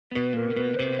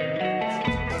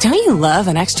Don't you love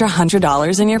an extra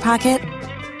 $100 in your pocket?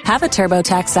 Have a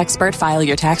TurboTax expert file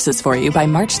your taxes for you by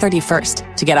March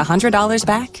 31st to get $100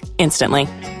 back instantly.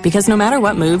 Because no matter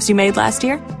what moves you made last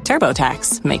year,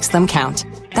 TurboTax makes them count.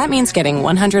 That means getting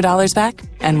 $100 back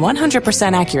and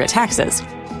 100% accurate taxes,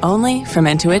 only from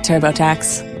Intuit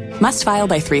TurboTax. Must file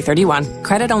by 3/31.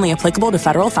 Credit only applicable to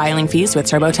federal filing fees with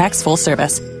TurboTax full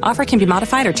service. Offer can be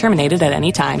modified or terminated at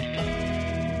any time.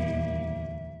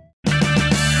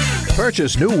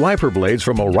 Purchase new wiper blades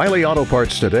from O'Reilly Auto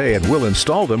Parts today and we'll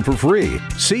install them for free.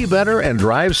 See better and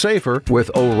drive safer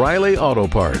with O'Reilly Auto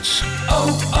Parts.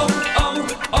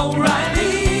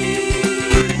 O'Reilly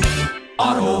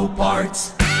Auto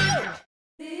Parts.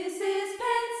 This is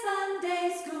Penn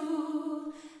Sunday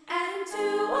School, and to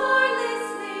our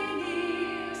listening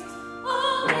ears,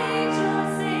 all nature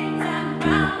sings and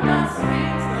round us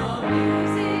rings the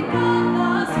music of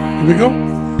the spheres. Here we go.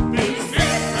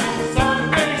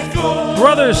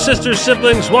 Brothers, sisters,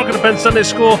 siblings, welcome to Penn Sunday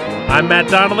School. I'm Matt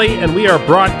Donnelly, and we are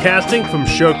broadcasting from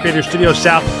Show Creator Studio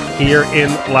South here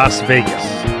in Las Vegas.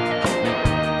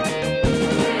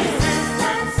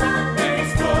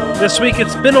 This week,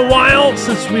 it's been a while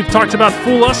since we've talked about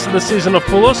Fool Us in the season of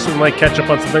Fool Us. We might catch up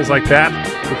on some things like that,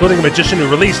 including a magician who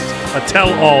released a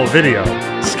tell-all video.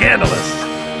 Scandalous.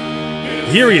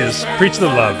 Here he is, preaching the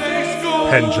love,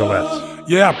 Penn Jillette.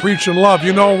 Yeah, preaching love.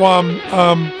 You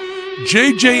know,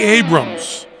 J.J.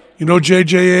 Abrams. You know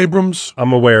J.J. Abrams?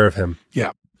 I'm aware of him.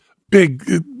 Yeah. Big,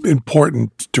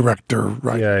 important director,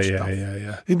 right?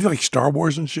 Yeah. He did like Star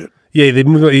Wars and shit. Yeah,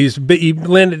 he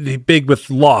landed big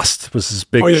with Lost, was his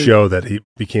big show that he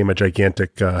became a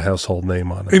gigantic household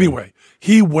name on. Anyway,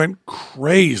 he went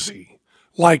crazy,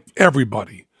 like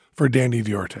everybody, for Danny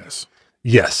D'Ortiz.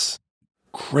 Yes.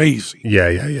 Crazy.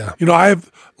 Yeah. You know, I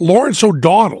have Lawrence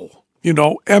O'Donnell,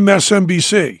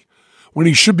 MSNBC. When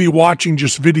he should be watching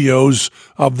just videos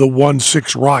of the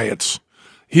 1-6 riots,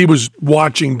 he was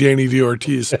watching Danny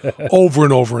D'Ortiz over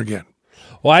and over again.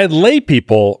 Well, I had lay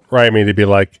people write me to be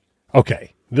like,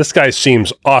 okay, this guy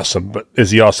seems awesome, but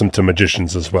is he awesome to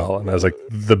magicians as well? And I was like,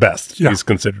 the best. Yeah. He's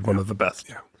considered one of the best.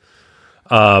 Yeah.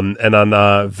 And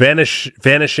on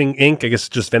Vanishing Ink, I guess it's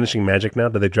just Vanishing Magic now.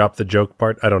 Did they drop the joke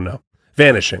part? I don't know.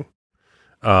 Vanishing.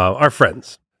 Our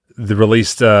friends. They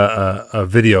released a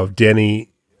video of Danny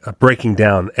breaking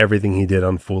down everything he did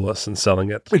on Fool Us and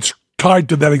selling it. It's tied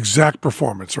to that exact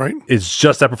performance, right? It's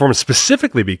just that performance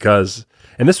specifically because,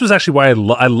 and this was actually why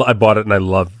I bought it and I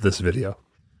loved this video.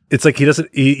 It's like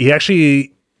he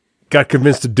actually got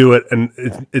convinced to do it, and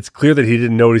it's clear that he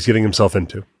didn't know what he's getting himself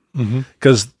into.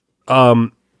 Because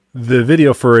the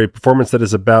video for a performance that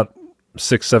is about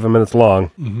 6-7 minutes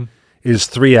long is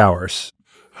 3 hours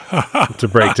to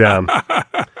break down.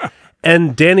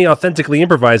 And Danny authentically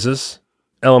improvises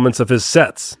elements of his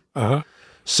sets.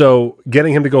 So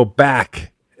getting him to go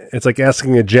back, it's like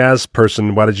asking a jazz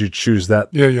person, why did you choose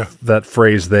that that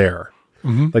phrase there?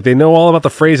 Like they know all about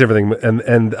the phrase, everything,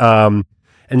 and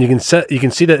you can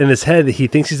see that in his head he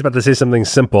thinks he's about to say something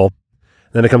simple,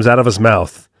 then it comes out of his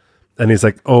mouth, and he's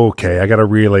like, okay, I got to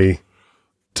really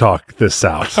talk this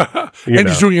out.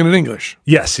 He's doing it in English.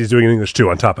 Yes, he's doing it in English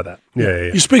too. On top of that, yeah.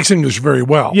 He speaks English very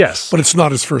well. Yes, but it's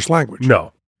not his first language.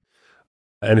 No.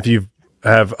 And if you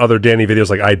have other Danny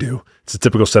videos like I do, it's a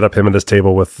typical setup, him at his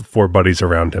table with 4 buddies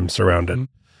around him, surrounded,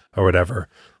 or whatever.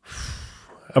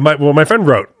 My friend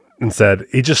wrote and said,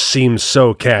 he just seems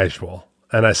so casual.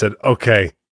 And I said,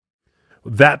 okay,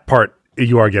 that part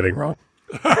you are getting wrong.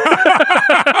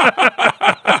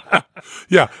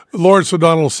 Yeah, Lawrence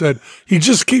O'Donnell said, he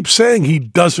just keeps saying he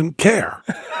doesn't care.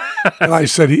 And I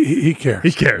said, he cares.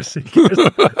 He cares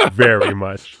very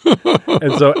much.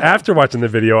 And so after watching the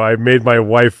video, I made my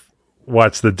wife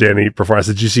watch the Danny performance. I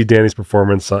said, did you see Danny's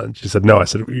performance? And she said, no. I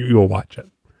said, you will watch it.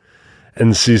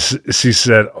 And she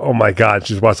said, oh my God,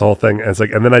 she's watched the whole thing. And it's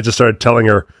like, and then I just started telling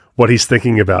her what he's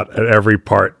thinking about at every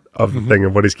part of the thing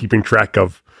and what he's keeping track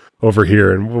of over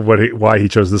here and why he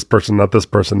chose this person, not this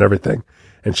person, and everything.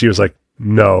 And she was like,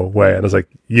 no way. And I was like,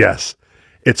 yes,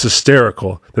 it's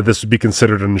hysterical that this would be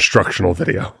considered an instructional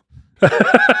video.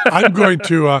 I'm going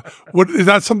to, is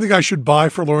that something I should buy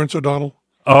for Lawrence O'Donnell?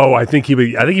 Oh, I think he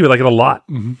would like it a lot.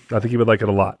 I think he would like it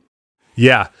a lot.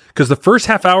 Yeah, because the first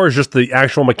half hour is just the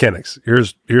actual mechanics.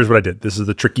 Here's what I did. This is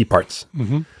the tricky parts.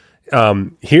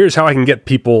 Here's how I can get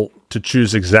people to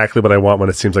choose exactly what I want when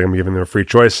it seems like I'm giving them a free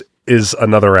choice, is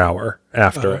another hour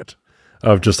after it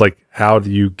of just like, how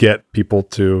do you get people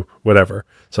to whatever?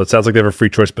 So it sounds like they have a free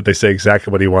choice, but they say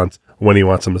exactly what he wants when he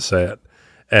wants them to say it.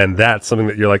 And that's something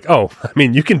that you're like, oh, I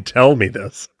mean, you can tell me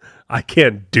this. I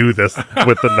can't do this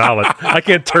with the knowledge. I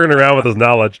can't turn around with this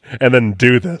knowledge and then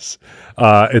do this.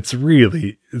 It's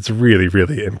really,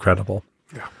 really incredible.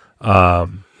 Yeah.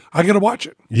 I got to watch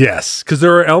it. Yes, because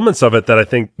there are elements of it that I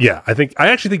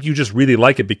actually think you just really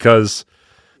like it because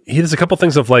he does a couple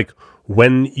things of like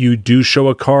when you do show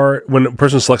a card, when a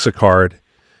person selects a card,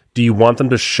 do you want them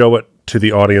to show it to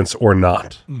the audience or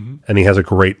not? Mm-hmm. And he has a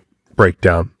great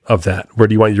breakdown of that. Where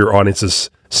do you want your audience's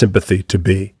sympathy to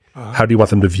be? How do you want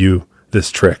them to view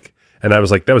this trick? And I was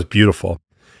like, that was beautiful.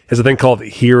 He has a thing called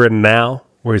Here and Now,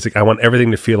 where he's like, I want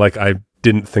everything to feel like I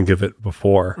didn't think of it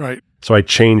before. Right. So I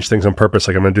change things on purpose.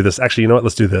 Like, I'm going to do this. Actually, you know what?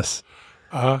 Let's do this.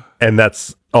 And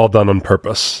that's all done on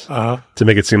purpose to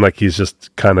make it seem like he's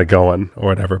just kind of going or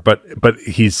whatever. But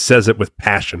he says it with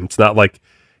passion. It's not like,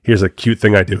 here's a cute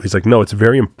thing I do. He's like, no, it's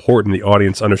very important the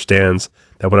audience understands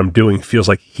that what I'm doing feels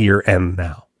like here and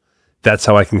now. That's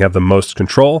how I can have the most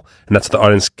control, and that's how the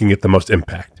audience can get the most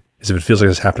impact, is if it feels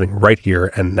like it's happening right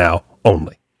here and now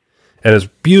only. And it's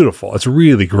beautiful. It's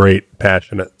really great,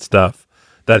 passionate stuff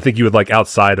that I think you would like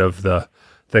outside of the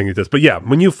thing he does. But yeah,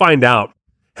 when you find out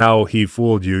how he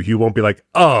fooled you, you won't be like,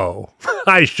 oh,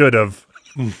 I should have.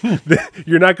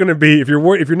 You're not going to be, if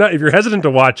you're hesitant to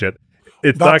watch it,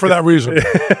 it's not for that reason.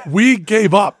 We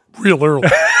gave up real early.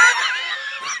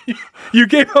 You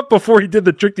gave up before he did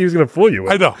the trick that he was going to fool you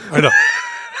with. I know.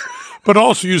 But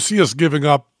also, you see us giving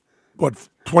up,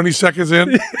 20 seconds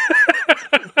in?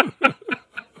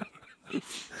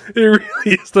 It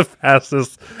really is the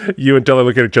fastest. You and Taylor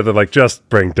look at each other like, just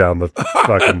bring down the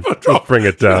fucking, just bring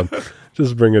it down.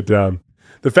 Just bring it down.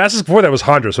 The fastest before that was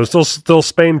Hondra, so still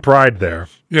Spain pride there.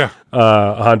 Yeah.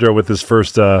 Hondra with his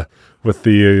first, with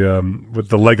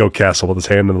the Lego castle, with his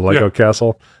hand in the Lego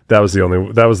castle. That was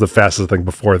the fastest thing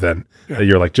before then. Yeah. That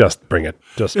you're like, just bring it.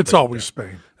 It's always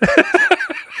Spain.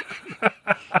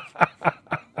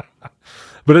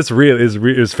 But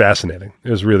it's fascinating.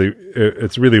 It's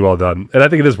really well done. And I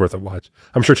think it is worth a watch.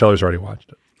 I'm sure Teller's already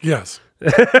watched it. Yes.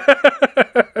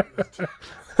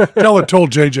 Teller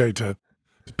told JJ to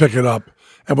pick it up.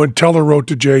 And when Teller wrote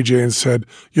to JJ and said,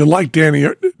 you like Danny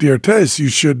D'Artes, you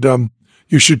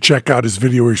should check out his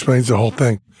video where he explains the whole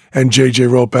thing. And JJ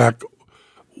wrote back,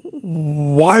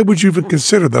 why would you even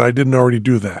consider that I didn't already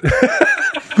do that?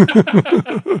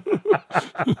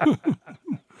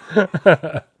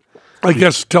 I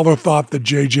guess Teller thought that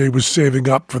JJ was saving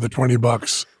up for the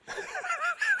 $20.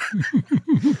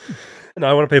 No,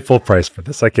 I want to pay full price for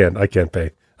this. I can't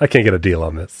pay. I can't get a deal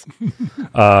on this.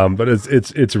 But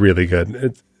it's really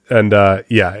good.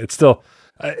 It's still,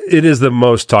 it is the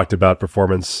most talked about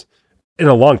performance in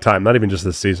a long time. Not even just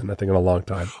this season. I think in a long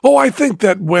time. Oh, I think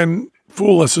that when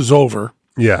Fool Us is over,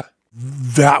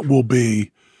 that will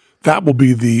be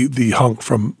the hunk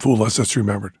from Fool Us that's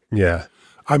remembered. Yeah,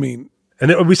 I mean,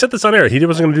 and we said this on air. He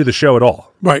wasn't going to do the show at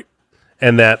all, right?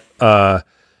 And that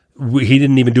he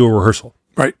didn't even do a rehearsal.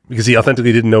 Right. Because he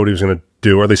authentically didn't know what he was going to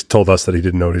do, or at least told us that he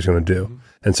didn't know what he was going to do. Mm-hmm.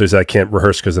 And so he said, I can't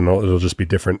rehearse because then it'll just be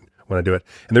different when I do it.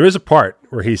 And there is a part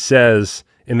where he says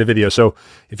in the video, so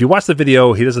if you watch the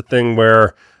video, he does a thing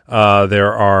where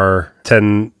there are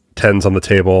 10 tens on the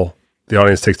table, the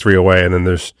audience takes 3 away, and then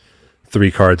there's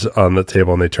 3 cards on the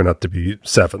table, and they turn out to be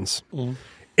 7s. Mm-hmm.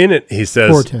 In it, he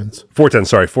says... 4 tens. 4 tens,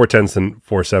 sorry. 4 tens and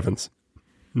 4 7s.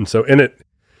 And so in it,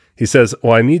 he says,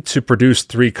 well, I need to produce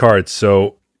 3 cards,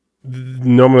 so...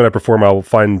 Normally when I perform, I'll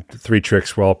find 3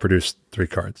 tricks where I'll produce 3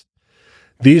 cards.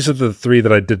 These are the 3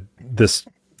 that I did this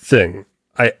thing.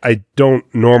 I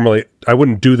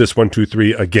wouldn't do this 1, 2,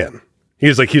 3 again.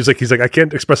 He's like, I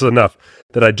can't express it enough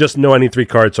that I just know I need 3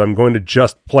 cards, so I'm going to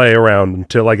just play around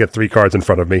until I get 3 cards in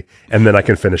front of me, and then I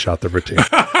can finish out the routine.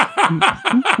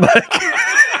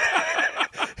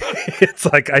 It's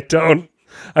like,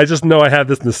 I just know I have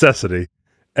this necessity.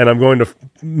 And I'm going to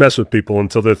mess with people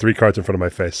until there are 3 cards in front of my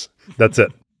face. That's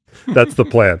it. That's the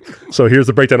plan. So here's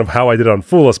the breakdown of how I did it on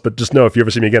Fool Us, but just know if you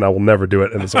ever see me again, I will never do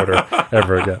it in this order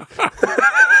ever again.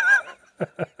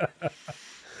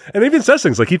 And he even says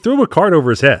things like he threw a card over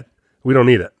his head. We don't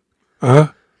need it.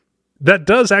 Uh-huh. That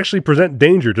does actually present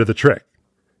danger to the trick.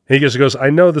 And he just goes, I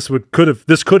know this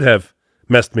could have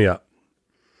messed me up,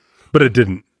 but it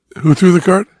didn't. Who threw the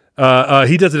card?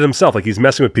 He does it himself. Like he's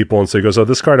messing with people, and so he goes, "Oh,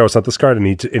 this card! Oh, it's not this card." And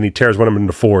he tears one of them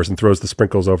into 4s and throws the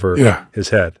sprinkles over his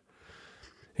head.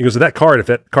 He goes, "That card, if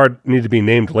that card needed to be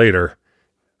named later,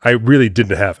 I really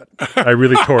didn't have it. I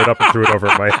really tore it up and threw it over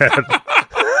my head."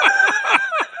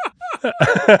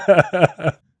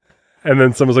 And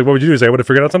then someone's like, "What would you do?" He's like, "I would have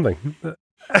figured out something."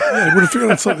 I would have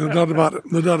figured out something. No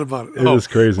doubt about it. It is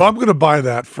crazy. Well, I'm going to buy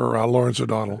that for Lawrence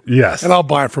O'Donnell. Yes. And I'll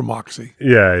buy it for Moxie.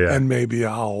 Yeah. And maybe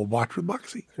I'll watch with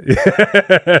Moxie.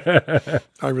 I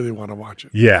really want to watch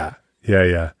it. Yeah.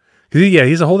 Yeah.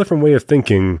 He's a whole different way of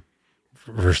thinking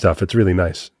for stuff. It's really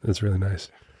nice.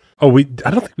 Oh, I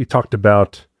don't think we talked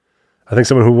about, I think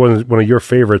someone who was one of your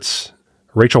favorites,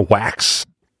 Rachel Wax.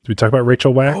 Did we talk about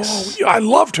Rachel Wax? Oh, yeah, I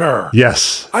loved her.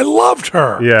 Yes. I loved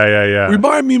her. Yeah.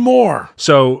 Remind me more.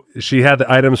 So she had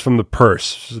the items from the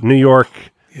purse. New York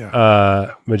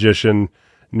magician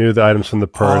knew the items from the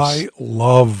purse. I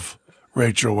love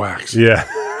Rachel Wax. Yeah.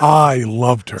 I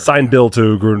loved her. Signed bill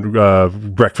to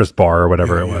breakfast bar or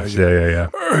whatever it was. Yeah.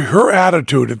 Her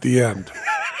attitude at the end.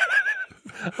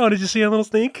 Oh, did you see a little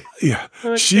sneak? Yeah.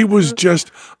 She was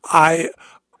just, I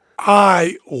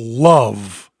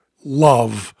love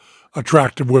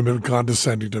attractive women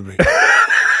condescending to me.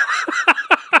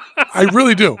 I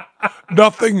really do.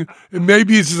 Nothing,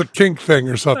 maybe it's a kink thing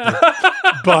or something,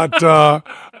 but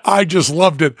I just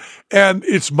loved it. And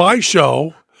it's my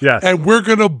show. Yes. And we're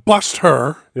going to bust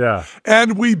her. Yeah.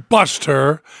 And we bust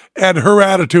her. And her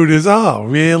attitude is, oh,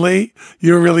 really?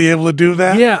 You're really able to do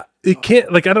that? Yeah. It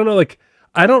can't, like, I don't know,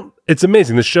 it's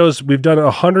amazing. The shows, we've done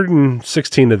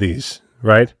 116 of these,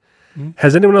 right? Mm-hmm.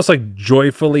 Has anyone else, like,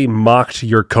 joyfully mocked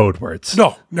your code words?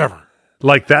 No, never.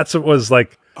 Like, that's what was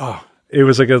like, it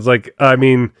was like, I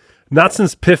mean, not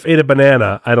since Piff ate a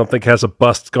banana, I don't think has a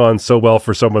bust gone so well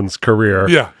for someone's career.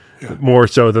 Yeah. More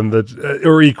so than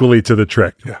or equally to the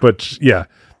trick. Yeah. But yeah,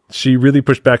 she really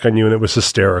pushed back on you and it was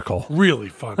hysterical. Really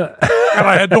fun. And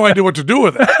I had no idea what to do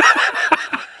with it.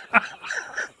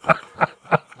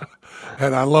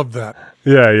 And I love that.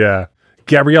 Yeah.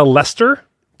 Gabrielle Lester.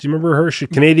 Do you remember her? She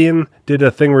Canadian, did a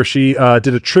thing where she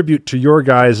did a tribute to your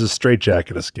guys'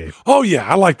 straitjacket escape. Oh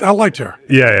yeah, I liked her.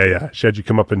 Yeah. She had you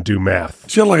come up and do math.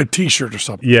 She had like a T-shirt or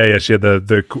something. Yeah. She had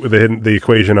the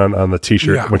equation on the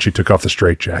T-shirt when she took off the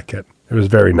straitjacket. It was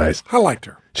very nice. I liked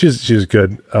her. She's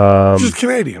good. She's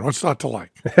Canadian. What's not to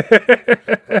like?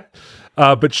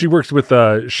 But she works with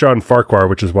Sean Farquhar,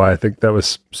 which is why I think that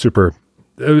was super.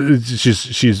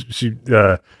 She did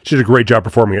a great job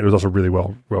performing it. It was also really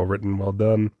well written, well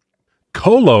done.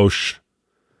 Kolosh,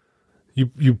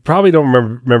 you probably don't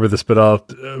remember this, but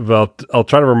I'll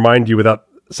try to remind you without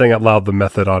saying out loud the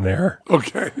method on air.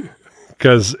 Okay.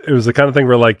 Because it was the kind of thing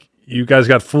where like you guys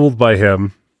got fooled by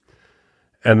him,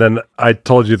 and then I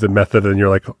told you the method, and you're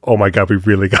like, oh my god, we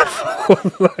really got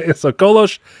fooled. So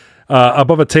Kolosh,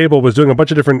 above a table, was doing a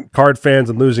bunch of different card fans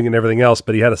and losing and everything else,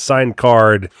 but he had a signed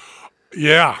card.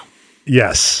 Yeah.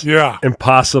 Yes. Yeah. And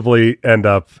possibly end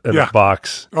up in a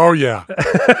box. Oh, yeah.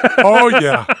 Oh,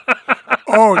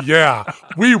 yeah.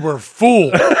 We were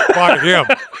fooled by him.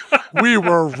 We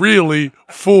were really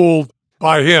fooled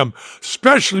by him,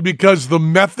 especially because the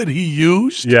method he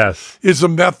used is a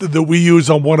method that we use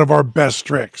on one of our best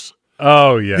tricks.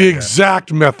 Oh, yeah. The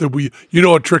exact method you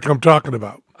know what trick I'm talking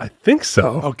about? I think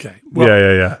so. Okay. Well,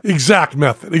 yeah. Exact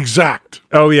method. Exact.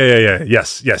 Oh, yeah.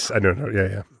 Yes. I know.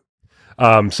 Yeah.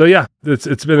 So yeah,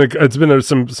 it's been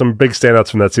some big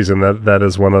standouts from that season. That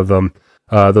is one of them.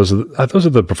 Those are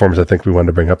the performers I think we wanted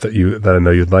to bring up that I know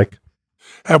you'd like.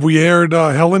 Have we aired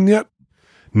Helen yet?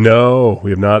 No, we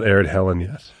have not aired Helen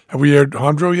yet. Have we aired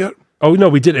Hondro yet? Oh no,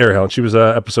 we did air Helen. She was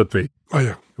episode 3. Oh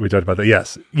yeah, we talked about that.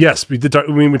 Yes, we did.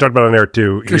 We talked about it on air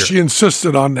too because she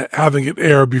insisted on having it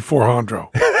air before Hondro.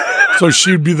 So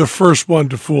she'd be the first one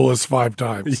to fool us 5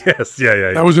 times. Yes,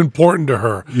 yeah. That was important to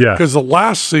her. Yeah. Because the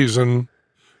last season,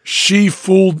 she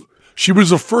was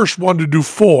the first one to do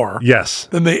 4. Yes.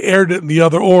 Then they aired it in the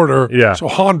other order. Yeah. So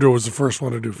Hondro was the first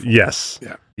one to do 4. Yes.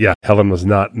 Yeah. Helen was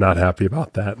not happy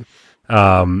about that.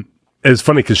 It's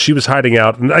funny because she was hiding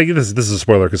out, and this is a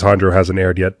spoiler because Hondro hasn't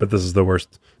aired yet, but this is the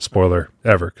worst spoiler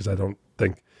ever because I don't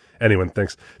think anyone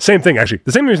thinks. Same thing, actually.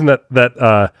 The same reason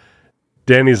that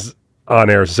Danny's on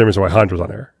air is the same reason why Hondro's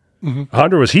on air. Mm-hmm.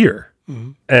 Hondro was here,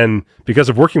 and because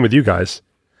of working with you guys,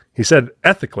 he said,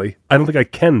 ethically, I don't think I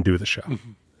can do the show.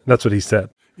 Mm-hmm. That's what he said.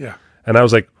 Yeah. And I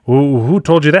was like, who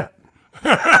told you that?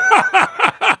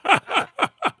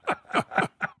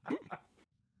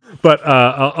 But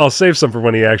I'll save some for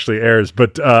when he actually airs.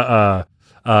 But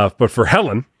for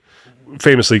Helen,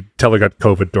 famously, Teller got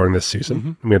COVID during this season.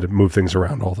 Mm-hmm. We had to move things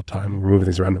around all the time. We're moving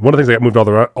things around. One of the things that got moved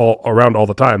all around all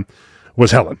the time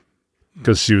was Helen,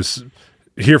 because she was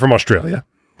here from Australia.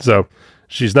 So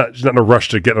she's not in a rush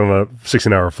to get on a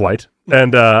 16-hour flight.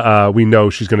 And we know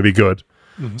she's going to be good.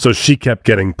 Mm-hmm. So she kept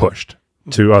getting pushed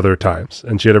to other times.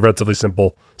 And she had a relatively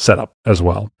simple setup as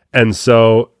well. And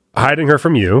so hiding her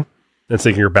from you and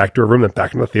taking her back to her room and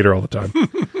back in the theater all the time.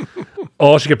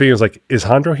 All she kept being was like, is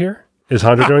Hondro here? Is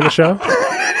Hondro doing the show?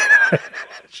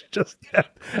 She just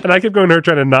kept, and I kept going to her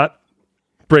trying to not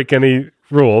break any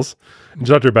rules and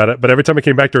talk to her about it. But every time I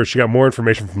came back to her, she got more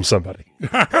information from somebody.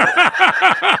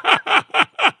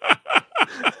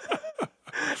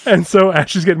 And so as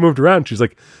she's getting moved around, she's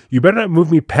like, you better not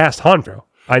move me past Hondro.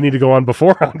 I need to go on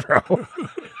before Hondro.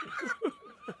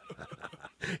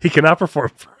 He cannot perform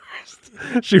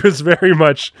first. She was very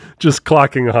much just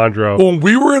clocking Hondro. Well,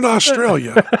 we were in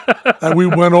Australia and we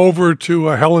went over to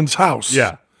Helen's house.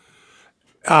 Yeah.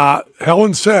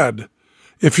 Helen said,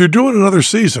 if you're doing another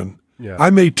season, I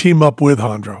may team up with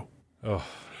Hondro. Oh.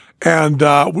 And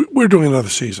we're doing another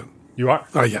season. You are?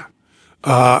 Yeah.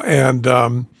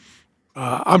 I'm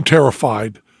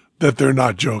terrified that they're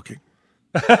not joking.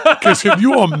 Because can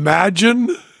you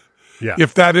imagine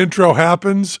if that intro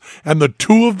happens and the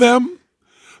two of them,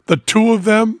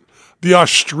 the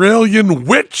Australian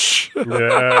witch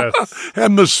Yes.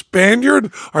 and the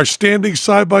Spaniard are standing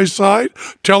side by side?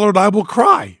 Tell her and I will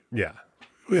cry. Yeah.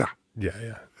 Yeah.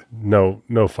 Yeah. No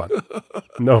fun.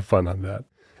 No fun on that.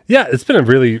 Yeah, it's been a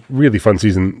really, really fun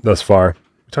season thus far.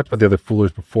 We talked about the other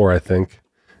foolers before, I think.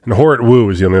 And Horrit Woo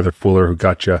is the only other fooler who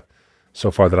got you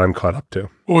so far that I'm caught up to.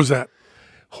 What was that?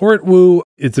 Horrit Woo,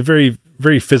 it's a very,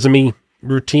 very FISM-y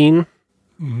routine.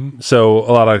 Mm-hmm. So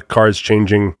a lot of cards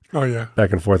changing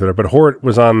back and forth. But Horrit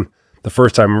was on the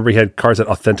first time. Remember, he had cards that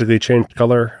authentically changed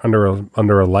color under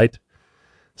a light.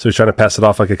 So he's trying to pass it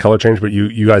off like a color change, but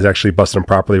you guys actually busted him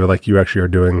properly. But like you actually are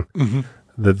doing,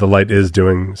 the light is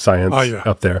doing science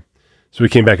up there. So we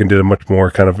came back and did a much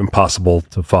more kind of impossible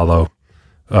to follow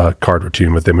card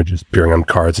routine with images appearing on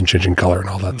cards and changing color and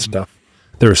all that stuff.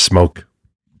 There was smoke.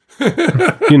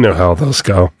 You know how those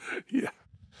go. Yeah.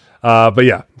 But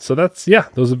yeah, so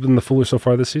those have been the foolers so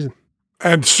far this season.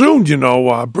 And soon,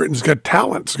 Britain's Got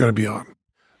Talent's going to be on.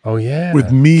 Oh, yeah.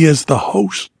 With me as the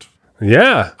host.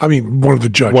 Yeah. I mean, one of the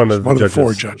judges. One of the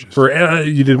four judges.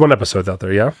 You did one episode out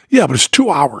there, yeah? Yeah, but it's 2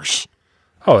 hours.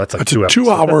 Oh, that's like 2 episodes. 2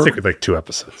 hour. That's like 2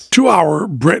 episodes. 2 hour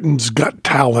Britain's Got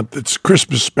Talent. It's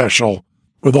Christmas special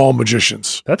with all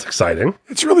magicians. That's exciting.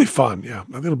 It's really fun. Yeah,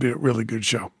 I think it'll be a really good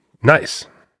show. Nice.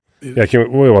 Yeah,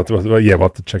 we'll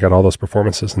have to check out all those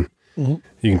performances, and you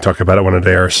can talk about it when it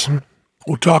airs.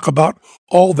 We'll talk about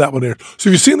all that when it airs. So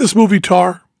have you seen this movie,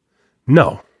 Tar?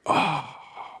 No.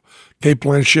 Kate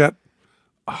Blanchett?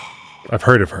 I've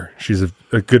heard of her. She's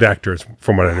a good actor,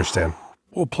 from what I understand.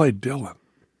 Will play Dylan.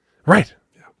 Right.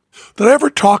 Yeah. Did I ever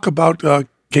talk about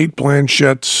Kate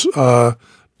Blanchett's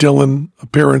Dylan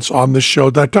appearance on this show?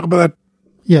 Did I talk about that?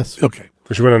 Yes. Okay.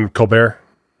 She went on Colbert?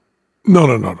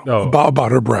 No. Oh.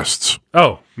 About her breasts.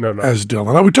 Oh, no. As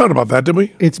Dylan. We talked about that, didn't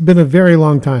we? It's been a very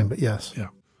long time, but yes. Yeah.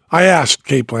 I asked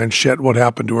Kate Blanchett what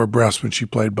happened to her breasts when she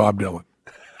played Bob Dylan.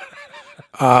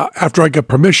 After I got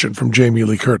permission from Jamie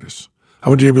Lee Curtis. I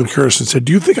went to Jamie Lee Curtis and said,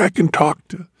 do you think I can talk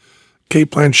to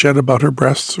Kate Blanchett about her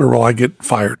breasts or will I get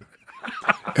fired?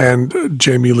 And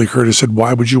Jamie Lee Curtis said,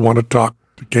 why would you want to talk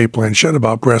to Kate Blanchett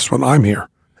about breasts when I'm here?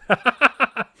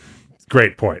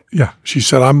 Great point. Yeah. She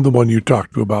said, I'm the one you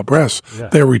talked to about breasts. Yeah.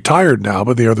 They're retired now,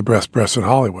 but they are the best breasts in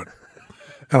Hollywood.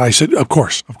 And I said, of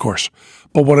course.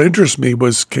 But what interests me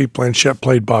was Kate Blanchett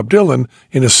played Bob Dylan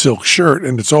in a silk shirt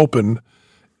and it's open.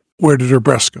 Where did her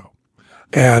breasts go?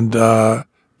 And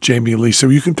Jamie Lee said,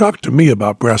 well, you can talk to me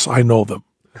about breasts. I know them.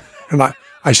 And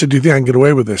I said, do you think I can get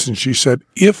away with this? And she said,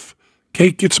 if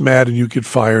Kate gets mad and you get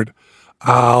fired,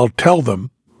 I'll tell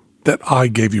them that I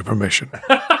gave you permission.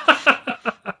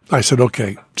 I said,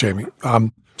 okay, Jamie.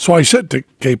 So I said to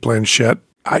Kate Blanchett,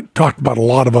 I talked about a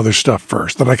lot of other stuff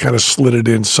first, then I kind of slid it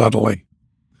in subtly.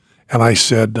 And I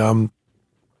said,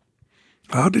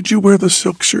 how did you wear the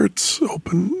silk shirts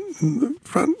open in the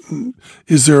front? And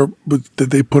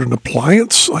did they put an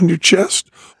appliance on your chest?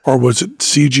 Or was it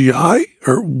CGI?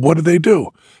 Or what did they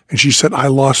do? And she said, I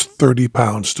lost 30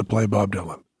 pounds to play Bob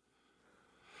Dylan.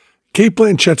 Kate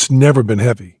Blanchett's never been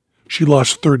heavy. She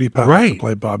lost 30 pounds to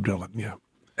play Bob Dylan. Yeah.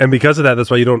 And because of that,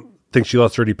 that's why you don't think she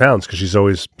lost 30 pounds, because she's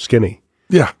always skinny.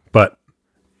 Yeah. But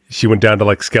she went down to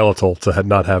like skeletal to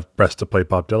not have breasts to play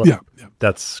Bob Dylan. Yeah.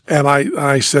 And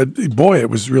I said, boy,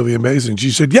 it was really amazing. She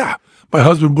said, yeah, my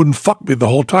husband wouldn't fuck me the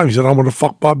whole time. He said, I'm going to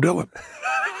fuck Bob Dylan.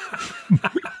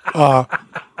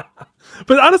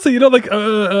 But honestly,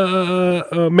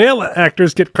 male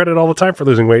actors get credit all the time for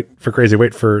losing weight, for crazy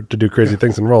weight, to do crazy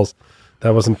things in roles.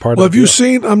 That wasn't part of it. Well, have you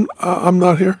seen I'm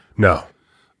Not Here? No.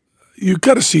 You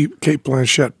got to see Kate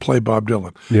Blanchett play Bob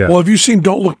Dylan. Yeah. Well, have you seen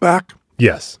Don't Look Back?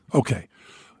 Yes. Okay.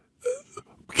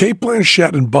 Kate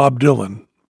Blanchett and Bob Dylan,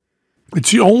 it's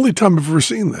the only time I've ever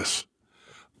seen this.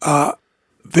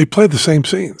 They play the same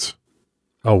scenes.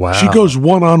 Oh, wow. She goes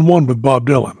one-on-one with Bob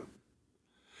Dylan.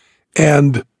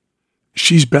 And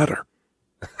she's better.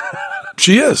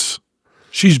 She is.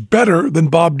 She's better than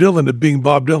Bob Dylan at being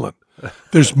Bob Dylan.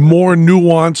 There's more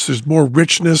nuance. There's more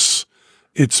richness.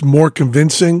 It's more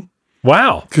convincing.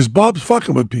 Wow. Because Bob's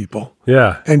fucking with people.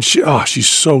 Yeah. And she's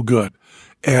so good.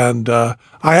 And I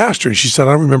asked her, and she said,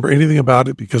 I don't remember anything about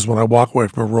it because when I walk away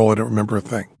from a role, I don't remember a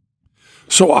thing.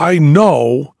 So I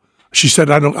know, she said,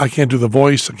 I can't do the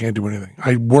voice. I can't do anything.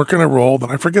 I work in a role, then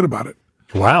I forget about it.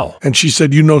 Wow. And she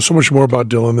said, you know so much more about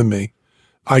Dylan than me.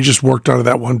 I just worked on it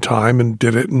that one time and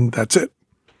did it, and that's it.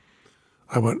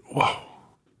 I went, whoa.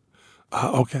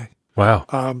 Okay. Wow.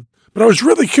 But I was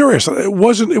really curious. It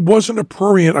wasn't a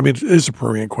prurient. I mean, it is a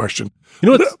prurient question. You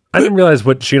know what? I didn't realize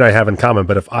what she and I have in common,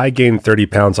 but if I gain 30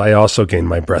 pounds, I also gain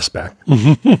my breasts back.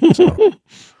 So.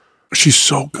 She's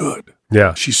so good.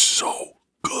 Yeah. She's so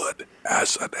good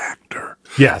as an actor.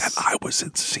 Yes. And I was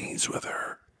in scenes with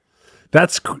her.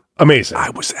 That's amazing. I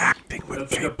was acting with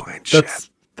Kate Blanchett.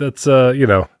 That's you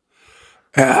know.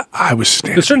 I was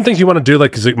standing. There's certain things you want to do,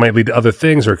 like, because it might lead to other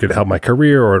things, or it could help my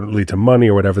career, or lead to money,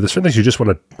 or whatever. There's certain things you just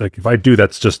want to, like, if I do,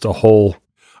 that's just a whole.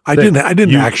 I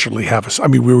didn't actually have us. I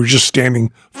mean, we were just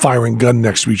standing, firing gun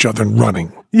next to each other and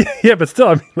running. Yeah, but still,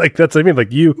 I mean, like, that's what I mean.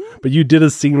 Like, you did a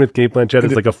scene with Kate Blanchett.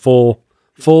 It's like a full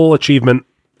achievement.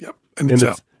 Yep. And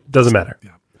it doesn't matter.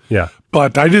 Yeah.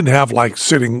 But I didn't have, like,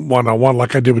 sitting one-on-one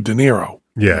like I did with De Niro.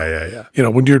 Yeah. You know,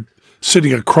 when you're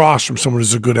sitting across from someone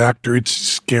who's a good actor, it's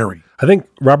scary. I think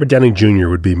Robert Downey Jr.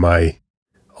 would be my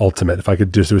ultimate. If I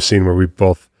could just do a scene where we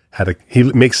both he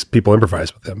makes people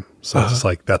improvise with him. So it's just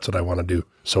like, that's what I want to do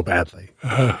so badly.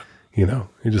 You know,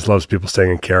 he just loves people staying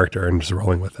in character and just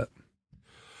rolling with it.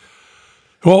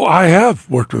 Well, I have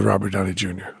worked with Robert Downey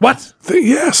Jr. What?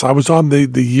 Yes, I was on the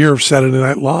year of Saturday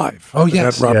Night Live. Oh,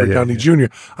 yes. At Robert Downey Jr.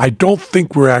 I don't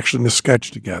think we're actually in the sketch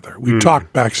together. We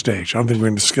talked backstage. I don't think we're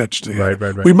in the sketch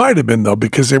together. Right. We might have been, though,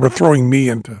 because they were throwing me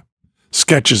into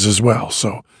sketches as well.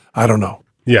 So I don't know.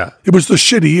 Yeah. It was the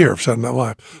shitty year of Saturday Night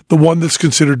Live. The one that's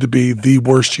considered to be the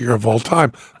worst year of all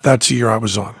time. That's the year I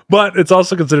was on. But it's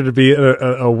also considered to be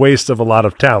a waste of a lot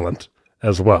of talent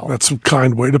as well. That's a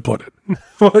kind way to put it.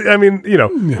 Well, I mean, you know,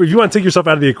 if you want to take yourself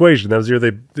out of the equation, that was the year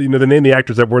they name the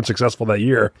actors that weren't successful that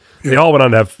year. They all went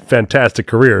on to have fantastic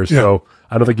careers. So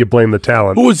I don't think you blame the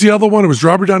talent. Who was the other one? It was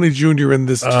Robert Downey Jr. in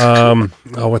this.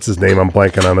 What's his name? I'm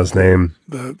blanking on his name.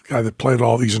 The guy that played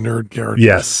all these nerd characters.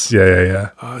 Yes. Yeah.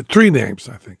 3 names,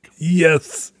 I think.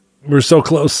 Yes. We're so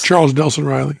close. Charles Nelson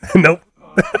Riley. Nope.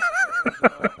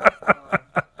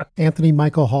 Anthony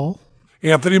Michael Hall.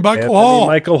 Anthony Michael Hall.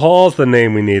 Michael Hall's the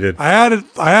name we needed. I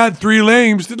had 3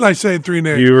 names. Didn't I say 3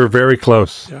 names? You were very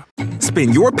close. Yeah.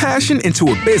 Spin your passion into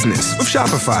a business with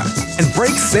Shopify and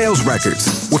break sales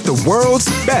records with the world's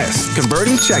best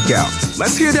converting checkout.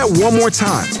 Let's hear that one more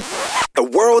time. The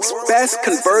world's best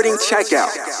converting checkout.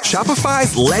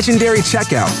 Shopify's legendary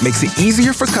checkout makes it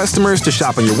easier for customers to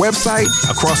shop on your website,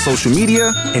 across social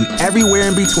media, and everywhere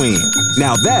in between.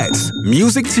 Now that's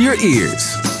music to your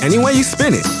ears. Any way you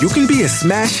spin it, you can be a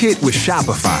smash hit with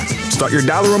Shopify. Start your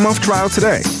 $1 a month trial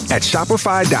today at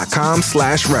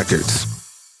shopify.com/records.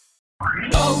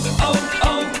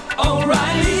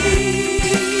 O'Reilly.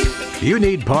 You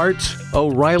need parts?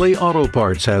 O'Reilly Auto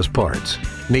Parts has parts.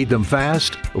 Need them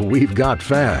fast? We've got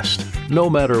fast. No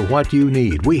matter what you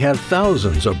need, we have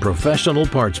thousands of professional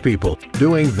parts people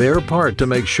doing their part to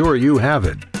make sure you have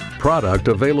it. Product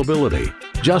availability.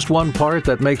 Just one part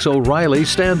that makes O'Reilly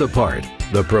stand apart.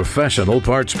 The professional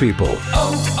parts people.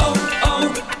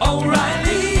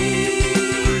 O'Reilly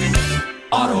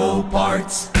Auto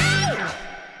Parts.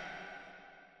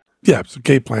 Yeah, it's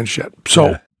Kate Blanchett.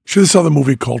 So she did this other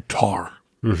movie called Tar.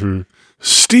 Mm-hmm.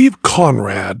 Steve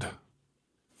Conrad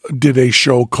did a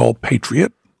show called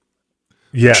Patriot.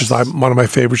 Yes. Which is one of my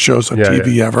favorite shows on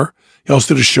TV ever. He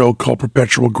also did a show called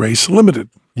Perpetual Grace Limited.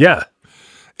 Yeah.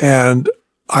 And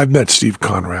I've met Steve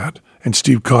Conrad, and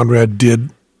Steve Conrad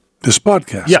did this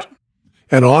podcast. Yeah.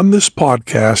 And on this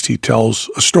podcast, he tells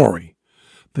a story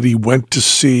that he went to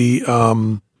see,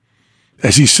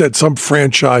 as he said, some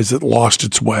franchise that lost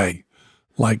its way,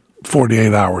 like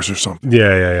 48 Hours or something.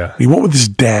 Yeah. He went with his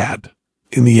dad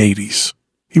in the 80s.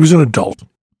 He was an adult.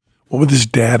 Went with his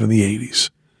dad in the 80s.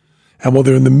 And while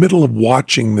they're in the middle of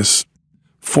watching this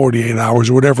 48 Hours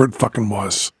or whatever it fucking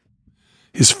was,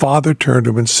 his father turned to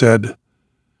him and said,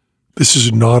 "This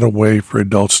is not a way for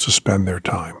adults to spend their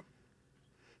time."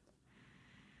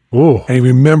 Ooh. And he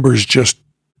remembers just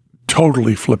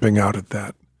totally flipping out at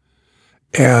that.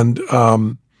 And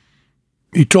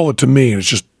he told it to me, and it's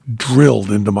just drilled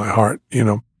into my heart, you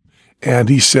know. And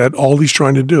he said all he's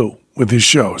trying to do with his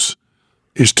shows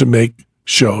is to make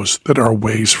shows that are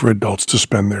ways for adults to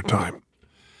spend their time.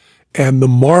 And the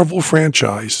Marvel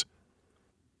franchise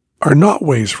are not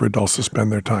ways for adults to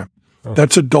spend their time. Oh.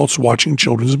 That's adults watching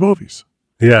children's movies.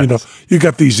 Yeah. You know, you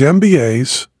got these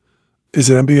MBAs. Is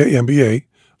it NBA?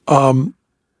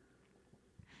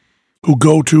 who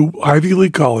go to Ivy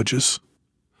League colleges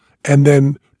and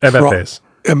then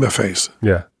MFAs.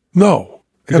 Yeah. No.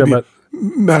 You're talking about-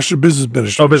 Master of Business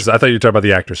Administration. Oh, business. I thought you were talking about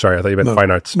the actor. Sorry, I thought you meant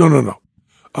fine arts. No.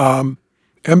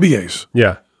 MBAs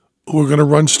Yeah. who are going to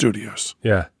run studios.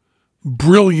 Yeah.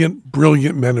 Brilliant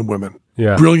men and women.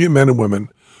 Yeah. Brilliant men and women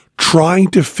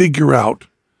trying to figure out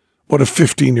what a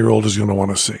 15-year-old is going to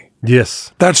want to see.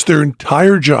 Yes. That's their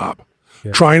entire job,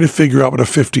 trying to figure out what a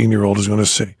 15-year-old is going to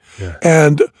see. Yeah.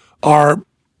 And our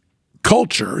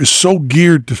culture is so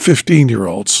geared to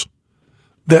 15-year-olds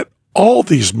that all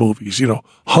these movies,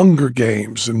 Hunger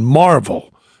Games and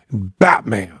Marvel and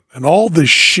Batman and all this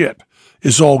shit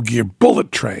is all geared, Bullet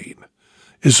Train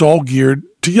is all geared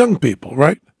to young people,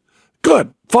 right?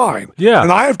 Good, fine. Yeah.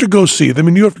 And I have to go see them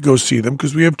and you have to go see them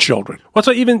because we have children. Well,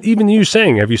 so even you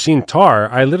saying, have you seen Tar?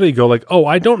 I literally go like,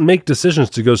 I don't make decisions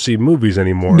to go see movies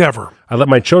anymore. Never. I let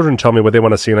my children tell me what they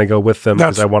want to see and I go with them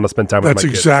because I want to spend time with my kids.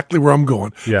 That's exactly where I'm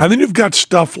going. Yeah. And then you've got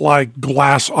stuff like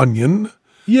Glass Onion,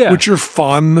 Yeah. which are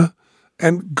fun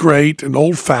and great and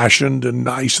old-fashioned and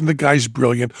nice, and the guy's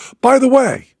brilliant. By the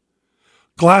way,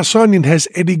 Glass Onion has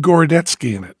Eddie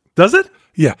Gorodetsky in it. Does it?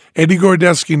 Yeah, Eddie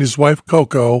Gorodetsky and his wife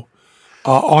Coco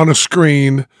on a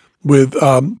screen with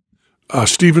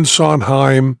Stephen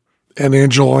Sondheim and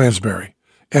Angela Lansbury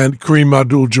and Kareem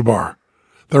Abdul-Jabbar.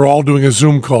 They're all doing a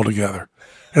Zoom call together.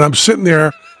 And I'm sitting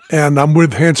there, and I'm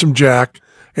with Handsome Jack,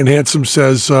 and Handsome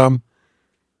says,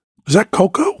 is that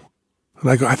Coco? And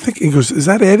I go, I think, he goes, is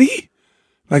that Eddie?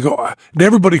 And I go, and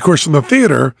everybody, of course, in the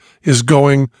theater is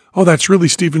going, oh, that's really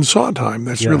Stephen Sondheim.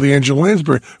 That's really Angela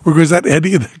Lansbury. We go, is that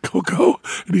Eddie and that Coco?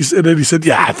 And he said,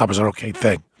 yeah, I thought it was an okay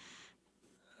thing.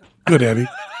 Good, Eddie.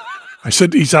 He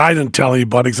said, I didn't tell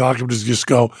anybody, so I could just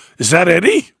go, is that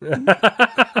Eddie?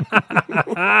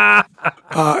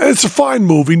 It's a fine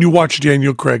movie, and you watch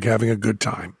Daniel Craig having a good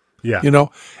time. Yeah.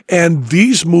 And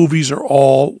these movies are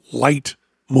all light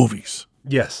movies.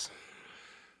 Yes.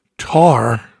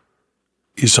 Tar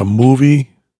is a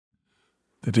movie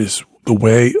that is the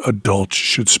way adults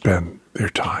should spend their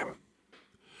time.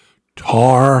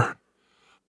 Tar,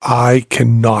 I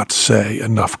cannot say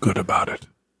enough good about it.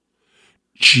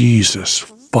 Jesus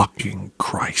fucking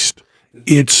Christ.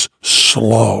 It's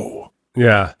slow.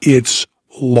 Yeah. It's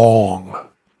long.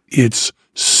 It's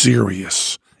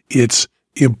serious. It's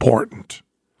important.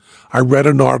 I read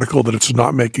an article that it's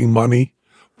not making money.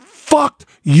 Fuck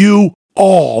you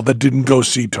all that didn't go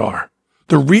see Tar.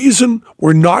 The reason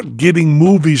we're not getting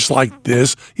movies like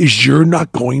this is you're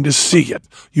not going to see it,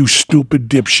 you stupid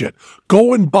dipshit.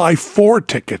 Go and buy 4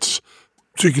 tickets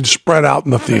so you can spread out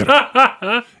in the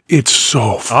theater. It's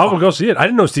so fun. I will go see it. I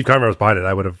didn't know Steve Conrad was behind it.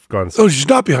 I would have gone. Oh, she's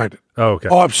not behind it. Oh, okay.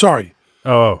 Oh, I'm sorry.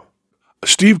 Oh.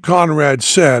 Steve Conrad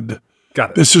said,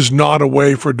 Got it. this is not a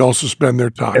way for adults to spend their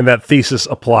time. And that thesis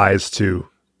applies to...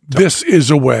 This is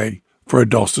a way for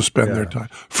adults to spend their time.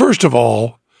 First of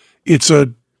all, it's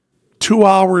a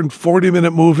 2-hour and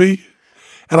 40-minute movie,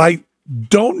 and I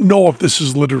don't know if this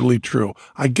is literally true.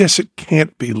 I guess it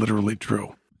can't be literally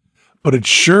true, but it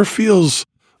sure feels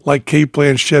like Cate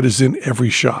Blanchett is in every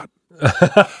shot.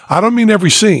 I don't mean every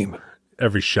scene.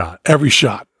 Every shot. Every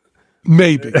shot.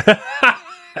 Maybe.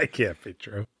 That can't be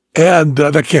true. And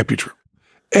that can't be true.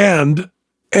 And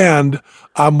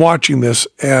I'm watching this,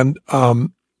 and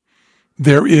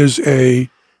there is a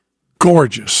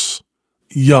gorgeous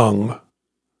young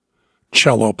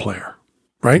cello player,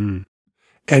 right? Mm.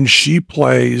 And she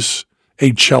plays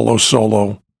a cello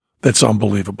solo that's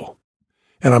unbelievable.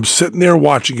 And I'm sitting there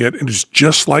watching it, and it's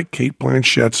just like Cate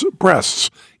Blanchett's breasts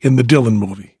in the Dylan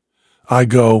movie. I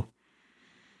go,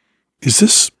 is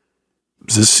this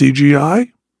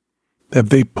CGI? Have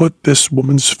they put this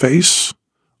woman's face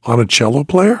on a cello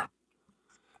player?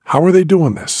 How are they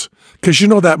doing this? Because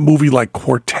that movie like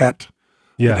Quartet,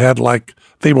 it had like,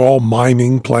 they were all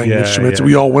miming, playing instruments.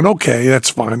 We all went, okay, that's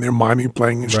fine. They're miming,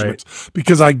 playing instruments. Right.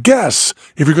 Because I guess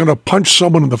if you're going to punch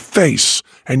someone in the face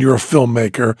and you're a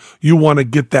filmmaker, you want to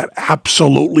get that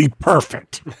absolutely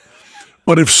perfect.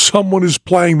 But if someone is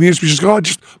playing the instrument, just go,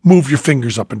 just move your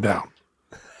fingers up and down.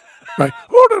 Right?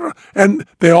 And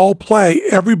they all play,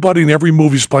 everybody in every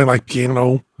movie is playing like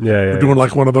piano. They're doing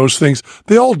like one of those things.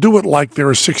 They all do it like they're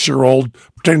a 6-year-old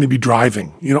pretending to be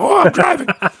driving. Oh, I'm driving.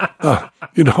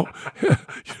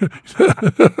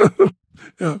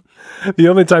 The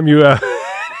only time you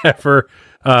ever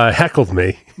heckled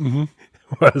me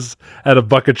was at a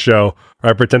bucket show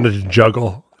where I pretended to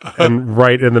juggle. And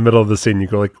right in the middle of the scene, you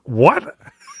go like, what?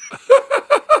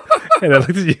 And I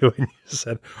looked at you and you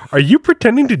said, are you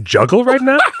pretending to juggle right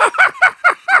now?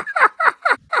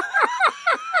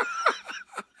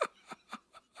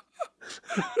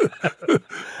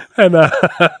 And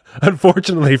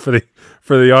unfortunately for the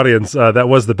for the audience, that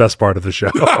was the best part of the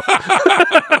show.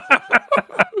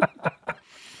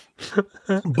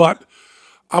 But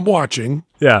I'm watching.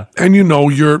 Yeah. And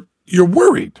you're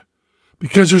worried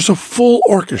because there's a full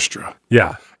orchestra.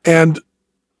 Yeah. And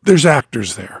there's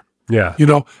actors there. Yeah.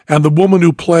 And the woman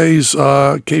who plays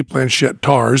Kate Blanchett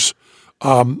Tar's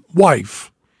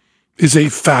wife is a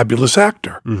fabulous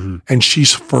actor. Mm-hmm. And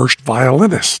she's first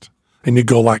violinist. And you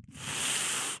go like,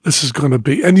 this is going to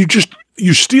be, and you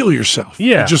steel yourself.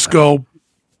 Yeah. You just go,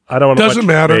 I don't want to doesn't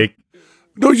matter.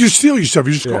 No, you steel yourself.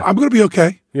 You just go, I'm going to be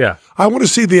okay. Yeah. I want to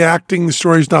see the acting. The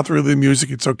story's not really the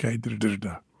music. It's okay.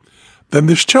 Da-da-da-da-da. Then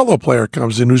this cello player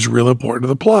comes in who's real important to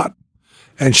the plot.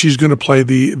 And she's going to play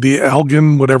the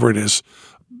Elgin, whatever it is,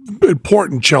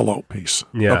 important cello piece.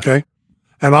 Yeah. Okay.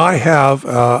 And I have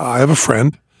a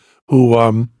friend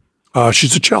who,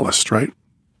 she's a cellist, right?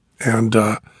 And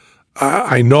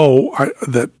I know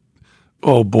that,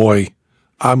 oh boy,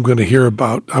 I'm going to hear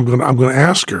about, I'm going to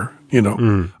ask her,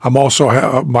 I'm also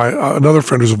another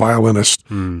friend who's a violinist.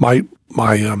 My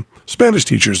Spanish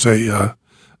teacher's a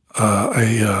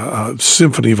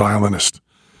symphony violinist.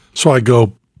 So I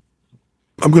go,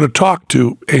 I'm going to talk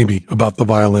to Amy about the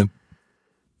violin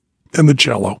and the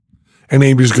cello. And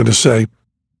Amy's going to say,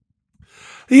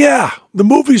 yeah, the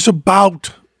movie's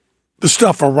about the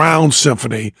stuff around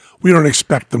symphony. We don't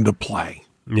expect them to play.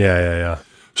 Yeah.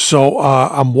 So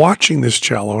I'm watching this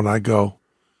cello and I go,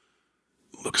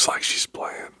 looks like she's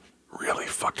playing. Really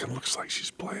fucking looks like she's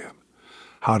playing.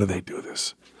 How do they do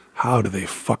this? How do they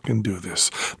fucking do this?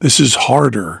 This is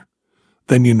harder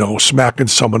than, smacking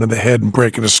someone in the head and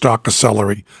breaking a stalk of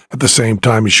celery at the same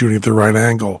time as shooting at the right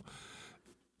angle.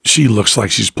 She looks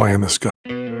like she's playing this guy.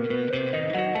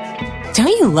 Don't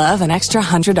you love an extra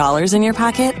 $100 in your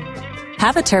pocket?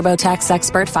 Have a TurboTax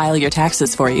expert file your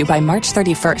taxes for you by March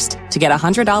 31st to get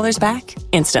 $100 back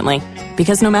instantly.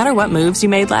 Because no matter what moves you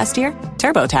made last year,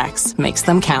 TurboTax makes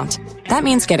them count. That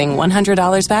means getting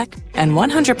 $100 back and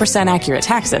 100% accurate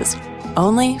taxes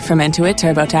only from Intuit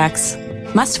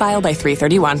TurboTax. Must file by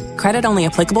 3/31. Credit only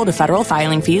applicable to federal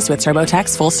filing fees with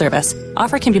TurboTax full service.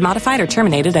 Offer can be modified or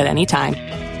terminated at any time.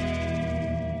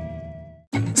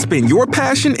 Spin your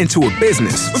passion into a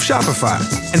business with Shopify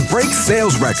and break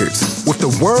sales records with the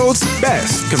world's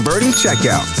best converting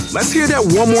checkout. Let's hear that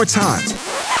one more time.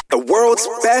 The world's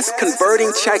best converting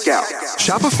checkout.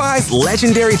 Shopify's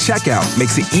legendary checkout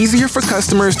makes it easier for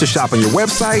customers to shop on your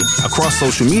website, across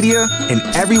social media, and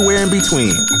everywhere in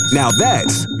between. Now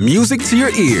that's music to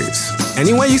your ears.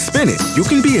 Any way you spin it, you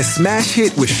can be a smash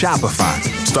hit with Shopify.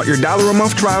 Start your $1 a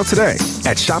month trial today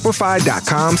at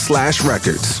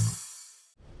shopify.com/records.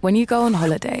 When you go on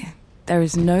holiday, there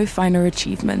is no finer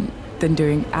achievement than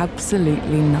doing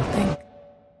absolutely nothing.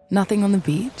 Nothing on the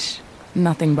beach,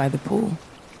 nothing by the pool,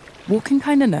 walking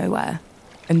kind of nowhere,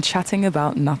 and chatting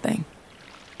about nothing.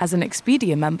 As an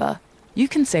Expedia member, you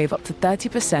can save up to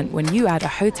 30% when you add a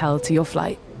hotel to your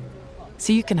flight.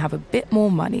 So you can have a bit more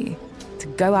money to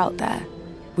go out there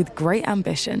with great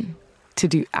ambition to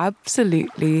do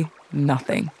absolutely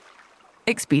nothing.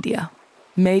 Expedia,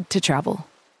 made to travel.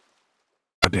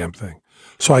 Damn thing.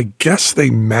 So I guess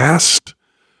they masked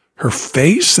her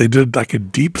face. They did like a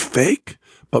deep fake.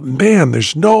 But man,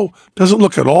 doesn't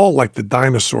look at all like the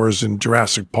dinosaurs in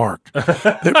Jurassic Park.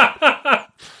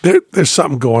 There's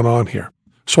something going on here.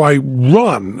 So I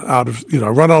run out of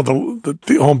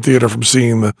the home theater from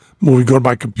seeing the movie, go to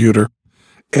my computer,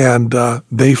 and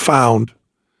they found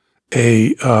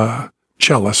a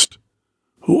cellist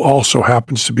who also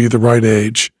happens to be the right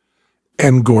age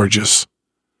and gorgeous.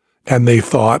 And they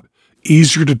thought,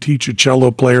 easier to teach a cello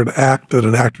player to act than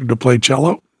an actor to play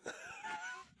cello?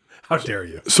 How dare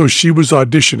you? So she was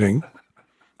auditioning,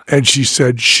 and she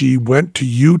said she went to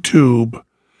YouTube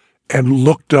and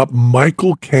looked up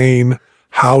Michael Caine,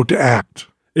 how to act.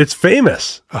 It's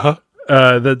famous. Uh-huh.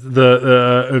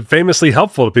 Famously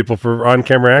helpful to people for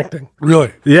on-camera acting.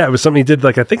 Really? Yeah, it was something he did,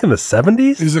 I think in the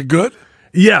 70s. Is it good?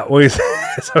 Yeah. Well, so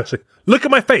I was like, look at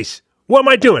my face. What am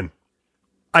I doing?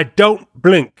 I don't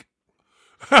blink.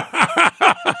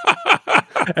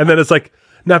 And then it's like,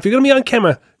 now if you're going to be on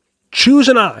camera, choose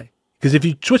an eye. Because if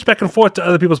you switch back and forth to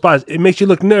other people's eyes, it makes you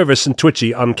look nervous and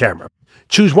twitchy on camera.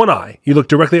 Choose one eye. You look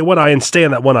directly at one eye and stay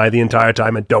on that one eye the entire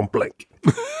time and don't blink.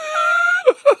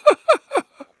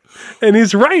 And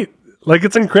he's right. Like,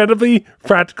 it's incredibly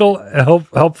practical,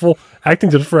 helpful acting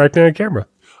just for acting on camera.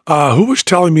 Who was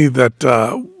telling me that,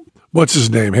 what's his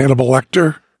name, Hannibal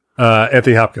Lecter?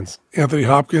 Anthony Hopkins. Anthony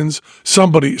Hopkins.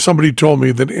 Somebody told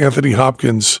me that Anthony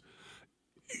Hopkins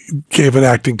gave an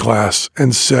acting class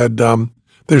and said,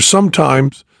 there's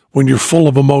sometimes when you're full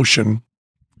of emotion,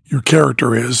 your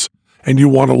character is, and you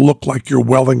want to look like you're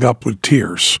welling up with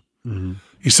tears. Mm-hmm.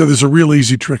 He said there's a real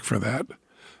easy trick for that.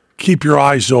 Keep your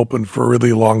eyes open for a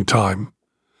really long time,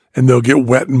 and they'll get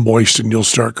wet and moist, and you'll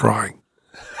start crying.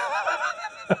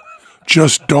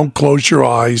 Just don't close your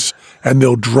eyes, and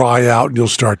they'll dry out, and you'll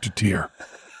start to tear.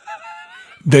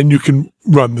 Then you can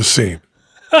run the scene.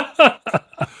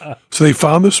 So they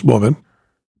found this woman,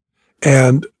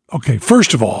 and, okay,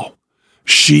 first of all,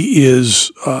 she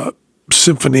is a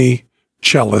symphony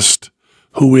cellist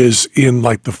who is in,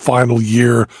 like, the final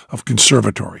year of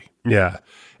conservatory. Yeah.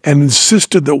 And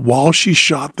insisted that while she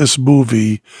shot this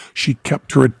movie, she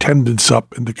kept her attendance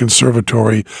up in the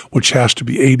conservatory, which has to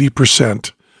be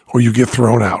 80%, or you get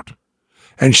thrown out.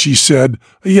 And she said,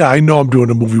 yeah, I know I'm doing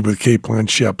a movie with Kate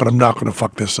Blanchett, but I'm not going to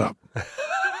fuck this up.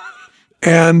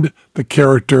 And the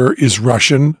character is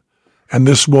Russian, and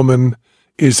this woman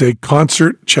is a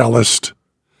concert cellist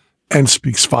and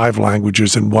speaks 5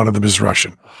 languages, and one of them is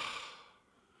Russian.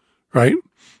 Right?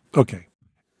 Okay.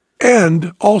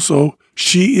 And also,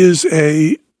 she is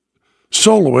a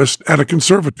soloist at a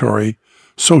conservatory,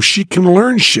 so she can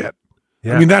learn shit.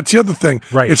 Yeah. I mean, that's the other thing.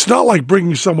 Right. It's not like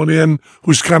bringing someone in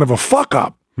who's kind of a fuck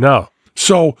up. No.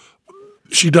 So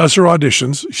she does her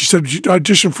auditions. She said she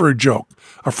auditioned for a joke.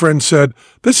 A friend said,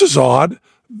 this is odd.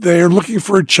 They're looking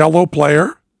for a cello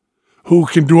player who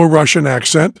can do a Russian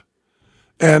accent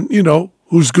and, you know,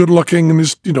 who's good looking and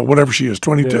is, you know, whatever she is,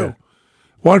 22. Yeah.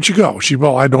 Why don't you go?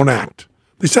 Well, I don't act.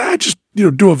 They said, I just, you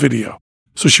know, do a video.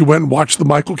 So she went and watched the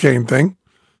Michael Caine thing.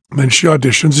 And then she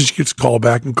auditions and she gets called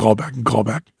back and called back and called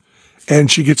back.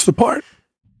 And she gets the part.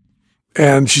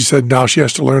 And she said now she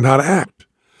has to learn how to act.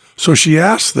 So she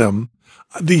asked them,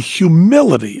 the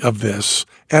humility of this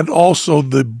and also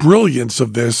the brilliance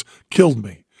of this killed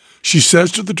me. She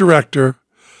says to the director,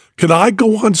 can I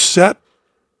go on set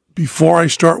before I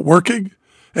start working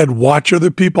and watch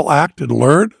other people act and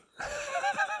learn?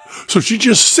 So she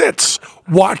just sits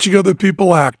watching other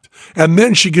people act. And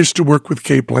then she gets to work with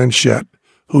Kate Blanchett,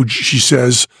 who she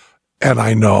says, and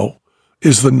I know,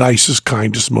 is the nicest,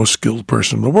 kindest, most skilled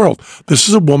person in the world. This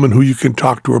is a woman who you can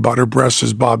talk to her about her breasts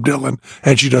as Bob Dylan,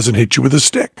 and she doesn't hit you with a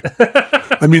stick.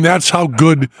 I mean, that's how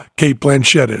good Kate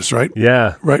Blanchett is, right?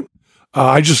 Yeah. Right?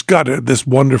 I just got this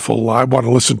wonderful, I want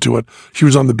to listen to it. She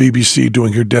was on the BBC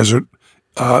doing her Desert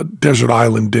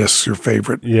Island Discs, her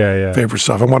favorite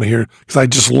stuff. I want to hear, because I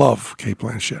just love Kate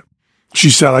Blanchett.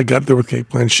 She said I got there with Kate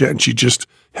Blanchett, and she just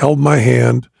held my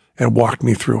hand and walked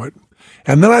me through it.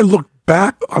 And then I looked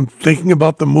back on thinking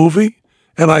about the movie,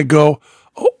 and I go,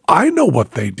 oh, I know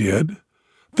what they did.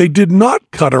 They did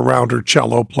not cut around her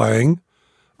cello playing.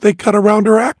 They cut around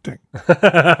her acting. And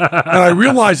I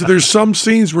realized that there's some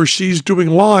scenes where she's doing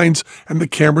lines and the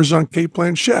camera's on Kate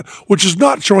Blanchett, which is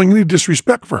not showing any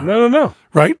disrespect for her. No.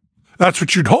 Right? That's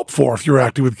what you'd hope for if you're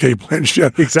acting with Kate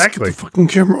Blanchett. Exactly. Get the fucking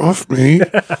camera off me.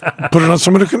 Put it on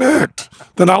someone who can act.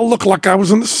 Then I'll look like I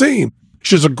was in the scene.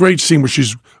 She has a great scene where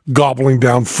she's gobbling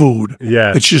down food.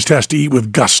 Yeah. That she just has to eat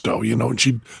with gusto, you know, and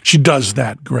she does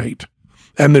that great.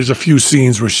 And there's a few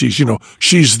scenes where she's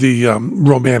the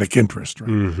romantic interest, right?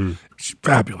 Mm-hmm. She's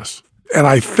fabulous. And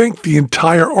I think the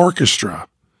entire orchestra,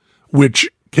 which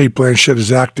Kate Blanchett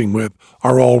is acting with,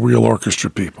 are all real orchestra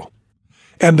people.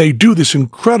 And they do this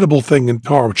incredible thing in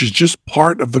Tar, which is just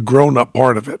part of the grown-up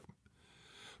part of it.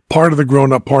 Part of the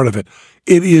grown-up part of it.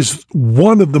 It is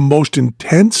one of the most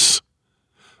intense.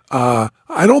 I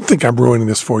don't think I'm ruining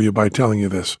this for you by telling you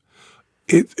this.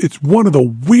 It's one of the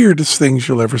weirdest things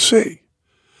you'll ever see.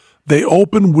 They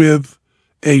open with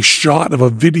a shot of a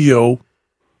video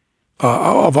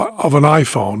of an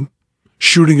iPhone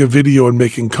shooting a video and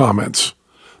making comments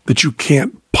that you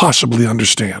can't possibly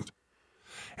understand.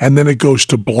 And then it goes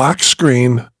to black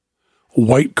screen,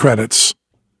 white credits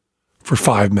for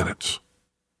 5 minutes.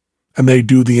 And they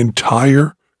do the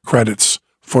entire credits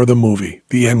for the movie,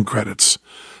 the end credits,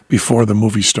 before the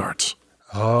movie starts.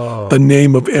 Oh. The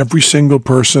name of every single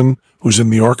person who's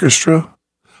in the orchestra,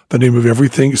 the name of every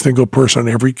single person on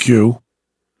every cue,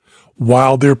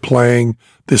 while they're playing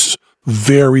this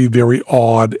very, very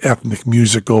odd ethnic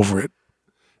music over it.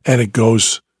 And it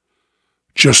goes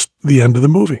just the end of the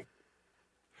movie.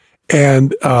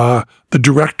 And the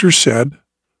director said,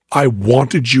 I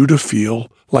wanted you to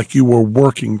feel like you were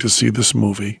working to see this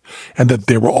movie and that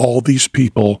there were all these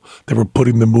people that were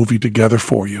putting the movie together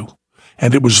for you.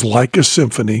 And it was like a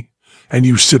symphony. And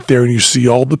you sit there and you see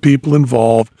all the people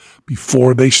involved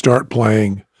before they start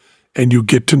playing and you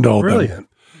get to know them.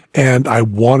 And I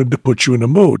wanted to put you in a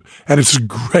mood. And it's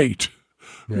great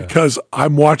because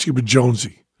I'm watching with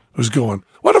Jonesy, who's going,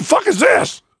 what the fuck is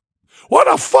this?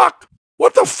 What the fuck?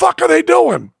 What the fuck are they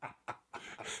doing?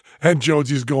 And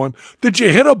Jonesy's going, did you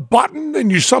hit a button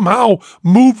and you somehow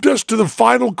moved us to the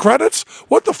final credits?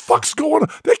 What the fuck's going on?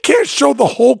 They can't show the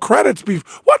whole credits.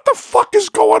 What the fuck is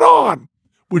going on?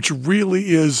 Which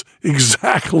really is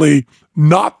exactly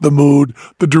not the mood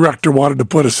the director wanted to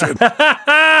put us in.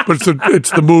 But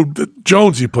it's the mood that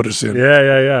Jonesy put us in.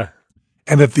 Yeah.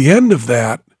 And at the end of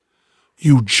that,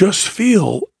 you just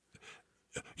feel,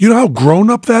 you know how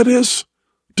grown up that is?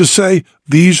 To say,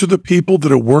 these are the people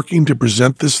that are working to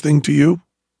present this thing to you.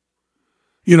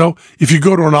 You know, if you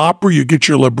go to an opera, you get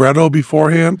your libretto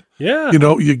beforehand. Yeah. You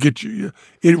know, it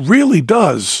really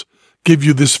does give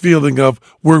you this feeling of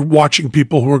we're watching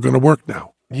people who are going to work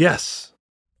now. Yes.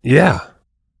 Yeah.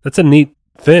 That's a neat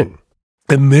thing.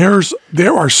 And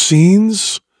there are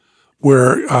scenes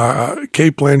where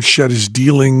Kate Blanchett is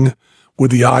dealing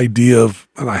with the idea of,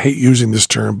 and I hate using this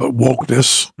term, but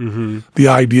wokeness, the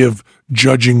idea of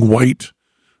judging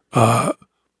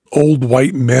old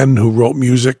white men who wrote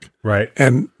music, right,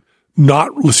 and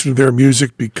not listening to their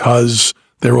music because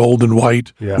they're old and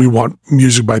white. Yeah. We want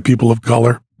music by people of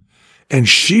color. And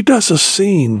she does a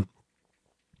scene,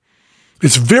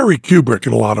 it's very Kubrick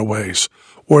in a lot of ways,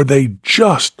 where they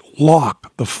just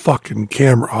lock the fucking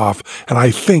camera off. And I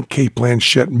think Kate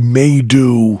Blanchett may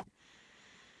do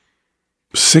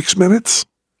 6 minutes?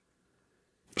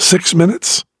 6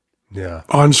 minutes? Yeah.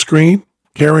 On screen,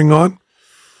 carrying on.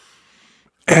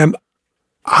 And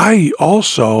I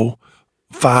also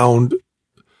found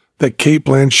that Kate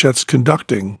Blanchett's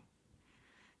conducting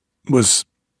was,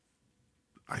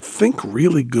 I think,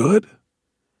 really good.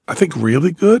 I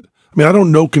mean, I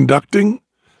don't know conducting,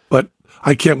 but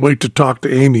I can't wait to talk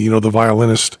to Amy, you know, the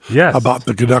violinist, yes, about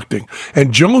the conducting.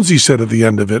 And Jonesy said at the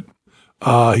end of it,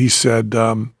 he said,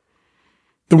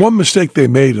 the one mistake they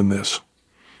made in this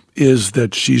is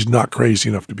that she's not crazy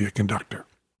enough to be a conductor,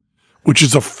 which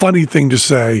is a funny thing to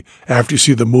say after you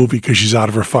see the movie because she's out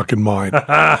of her fucking mind.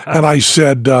 And I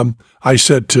said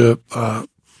to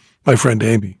my friend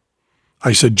Amy,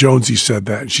 I said, Jonesy said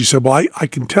that. And she said, well, I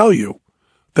can tell you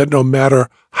that no matter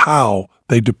how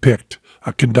they depict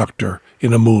a conductor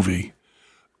in a movie,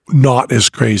 not as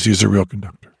crazy as a real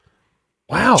conductor.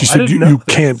 Wow. She said, you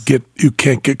can't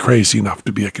get crazy enough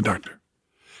to be a conductor.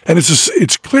 And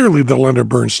it's clearly the Leonard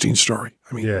Bernstein story.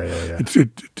 I mean, yeah.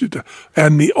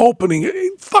 And the opening,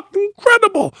 fucking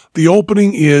incredible. The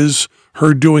opening is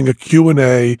her doing a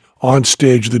Q&A on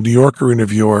stage, the New Yorker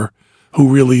interviewer,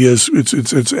 who really is,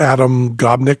 it's Adam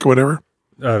Gopnik or whatever.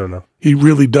 I don't know. He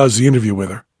really does the interview with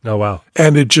her. Oh, wow.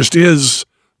 And it just is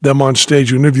them on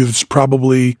stage, an interview that's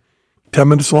probably 10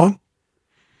 minutes long.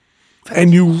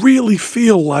 And you really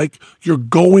feel like you're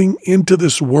going into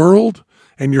this world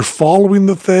and you're following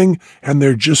the thing, and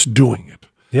they're just doing it.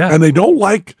 Yeah. And they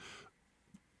don't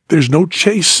there's no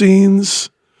chase scenes,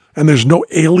 and there's no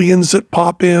aliens that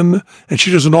pop in, and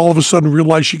she doesn't all of a sudden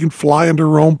realize she can fly under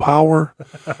her own power.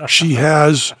 She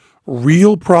has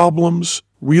real problems.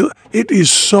 It is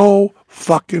so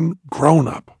fucking grown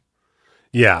up.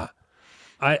 Yeah.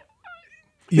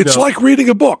 It's like reading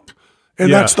a book. And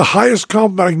Yeah. that's the highest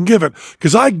compliment I can give it,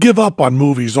 because I give up on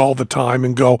movies all the time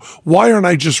and go, why aren't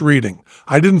I just reading?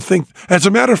 I didn't think, as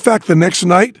a matter of fact, the next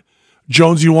night,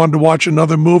 Jonesy wanted to watch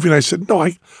another movie, and I said, no,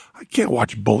 I can't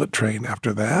watch Bullet Train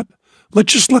after that.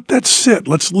 Let's just let that sit.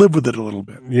 Let's live with it a little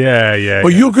bit. Yeah.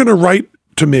 Well, you're going to write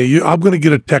to me. I'm going to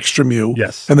get a text from you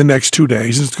in the next 2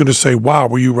 days, and it's going to say, wow,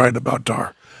 were you right about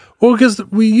Dar? Well, because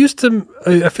we used to,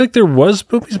 I feel like there was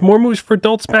more movies for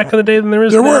adults back in the day than there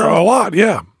is now. There were a lot,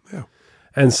 yeah.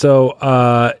 And so,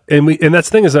 and that's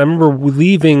the thing is, I remember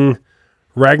leaving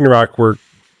Ragnarok where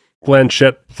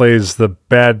Blanchett plays the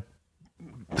bad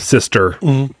sister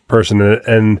person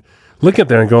and looking up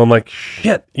there and going like,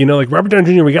 shit, you know, like Robert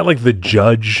Downey Jr., we got like The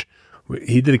Judge.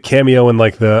 He did a cameo in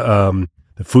like the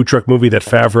food truck movie that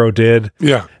Favreau did.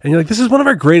 Yeah. And you're like, this is one of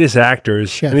our greatest actors.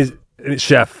 Chef. And he's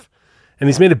Chef. And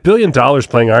he's made $1 billion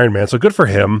playing Iron Man. So good for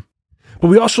him. But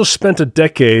we also spent a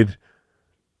decade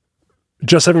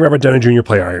just having Robert Downey Jr.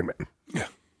 play Iron Man. Yeah.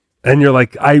 And you're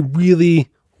like, I really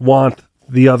want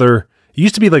the other. It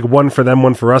used to be like one for them,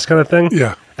 one for us kind of thing.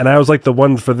 Yeah. And I was like the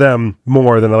one for them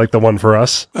more than I like the one for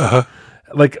us. Uh-huh.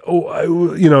 Like,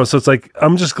 so it's like,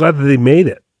 I'm just glad that they made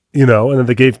it, and then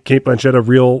they gave Kate Blanchett a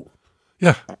real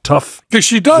tough because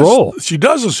she does role. She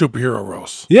does a superhero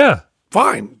roles. Yeah.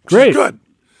 Fine. Great. She's good.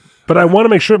 But I want to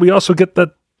make sure we also get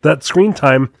that screen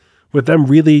time with them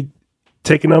really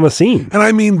taking on the scene. And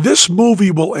I mean, this movie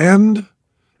will end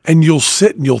and you'll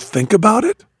sit and you'll think about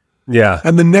it. Yeah.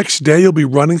 And the next day you'll be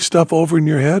running stuff over in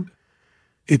your head.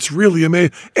 It's really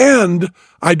amazing. And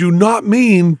I do not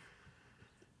mean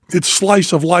it's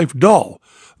slice of life dull.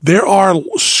 There are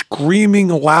screaming,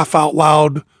 laugh out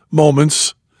loud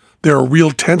moments, there are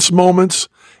real tense moments,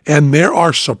 and there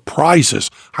are surprises.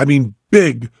 I mean,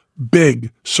 big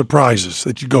surprises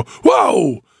that you go,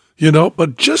 whoa,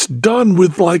 but just done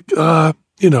with like for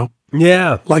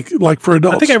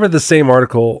adults. I think I read the same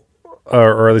article,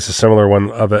 or at least a similar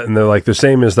one of it, and they're like, the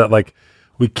same is that like,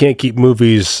 we can't keep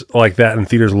movies like that in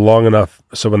theaters long enough,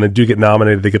 so when they do get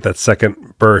nominated, they get that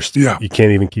second burst. Yeah. You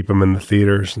can't even keep them in the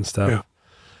theaters and stuff. Yeah.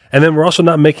 And then we're also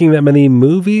not making that many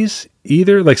movies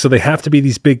either. Like, so they have to be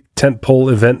these big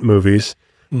tentpole event movies.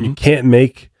 Mm-hmm. You can't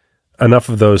make enough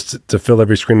of those to fill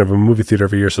every screen of a movie theater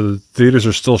every year. So the theaters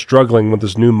are still struggling with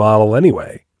this new model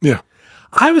anyway. Yeah.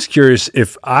 I was curious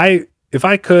if I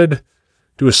could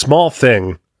do a small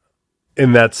thing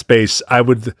in that space, I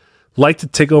would like to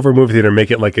take over a movie theater and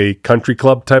make it like a country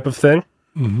club type of thing,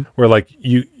 where like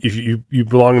if you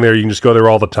belong there, you can just go there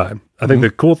all the time. I think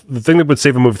the thing that would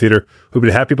save a movie theater would be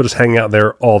to have people just hanging out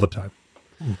there all the time.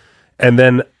 And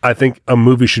then I think a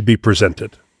movie should be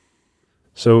presented.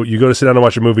 So you go to sit down and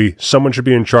watch a movie, someone should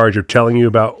be in charge of telling you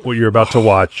about what you're about to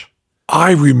watch.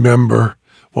 I remember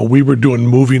when we were doing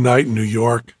movie night in New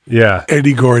York. Yeah.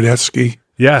 Eddie Gorodetsky.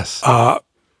 Yes.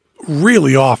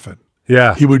 Really often.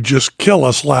 Yeah. He would just kill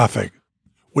us laughing.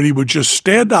 When he would just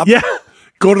stand up,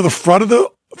 go to the front of the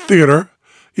theater.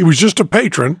 He was just a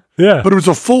patron. Yeah. But it was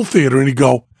a full theater, and he'd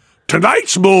go,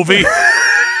 tonight's movie.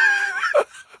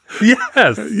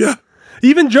 Yes. Yeah.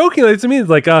 Even jokingly to me, it's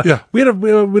like we had a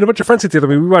bunch of friends at the other.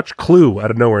 We watched Clue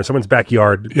out of nowhere in someone's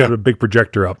backyard. Yeah. With a big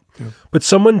projector up. Yeah. But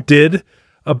someone did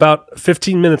about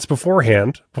 15 minutes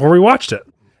beforehand before we watched it.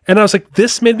 And I was like,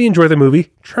 this made me enjoy the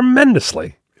movie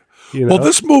tremendously. Well,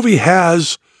 this movie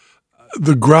has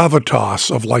the gravitas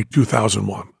of like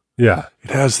 2001. Yeah.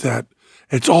 It has that.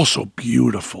 It's also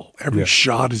beautiful. Every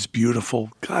shot is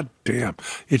beautiful. God damn.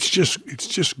 It's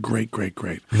just great.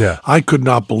 Yeah. I could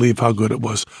not believe how good it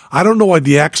was. I don't know why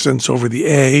the accent's over the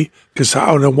A, because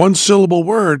how in a one syllable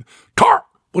word, tar.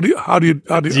 How do you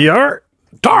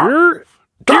Tar.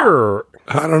 Tar.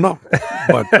 I don't know.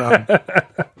 But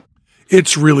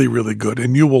it's really, really good,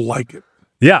 and you will like it.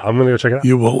 Yeah, I'm going to go check it out.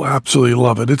 You will absolutely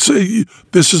love it. This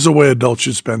is the way adults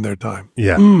should spend their time.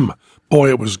 Yeah. Boy,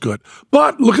 it was good.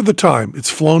 But look at the time.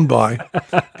 It's flown by.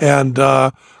 And,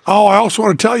 I also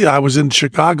want to tell you, I was in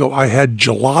Chicago. I had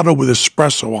gelato with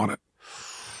espresso on it.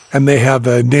 And they have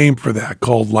a name for that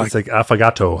called It's like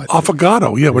affogato.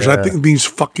 Affogato, which I think means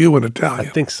fuck you in Italian. I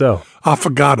think so.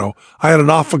 Affogato. I had an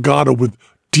affogato with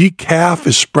decaf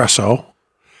espresso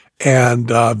and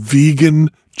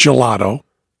vegan gelato.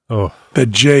 Oh.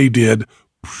 That Jay did,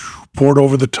 poured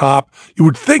over the top. You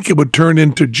would think it would turn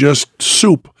into just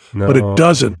soup, but it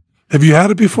doesn't. Have you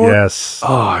had it before? Yes.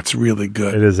 Oh, it's really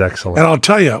good. It is excellent. And I'll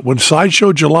tell you, when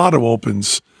Sideshow Gelato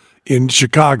opens in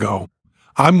Chicago,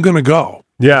 I'm going to go.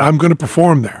 Yeah. I'm going to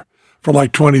perform there for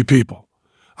like 20 people.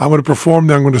 I'm going to perform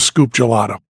there. I'm going to scoop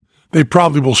gelato. They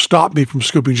probably will stop me from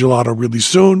scooping gelato really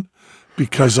soon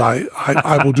because I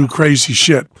will do crazy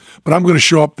shit. But I'm going to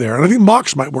show up there. And I think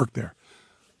Mox might work there.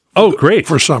 Oh, great.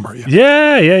 For summer,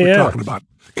 Yeah. We're talking about it.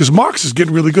 Because Mox is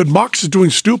getting really good. Mox is doing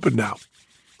stupid now.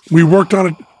 We worked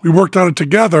on it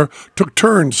together, took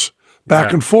turns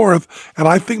back and forth, and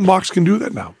I think Mox can do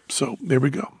that now. So there we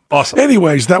go. Awesome.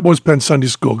 Anyways, that was Penn Sunday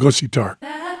School. Go see Tar.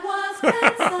 That was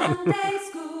Penn Sunday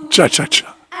School.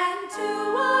 Cha-cha-cha. And to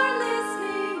our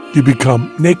listening You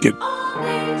become naked. all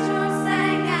nature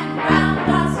sang and round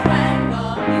us rang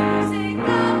the music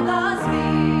of the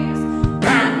spheres.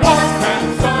 That was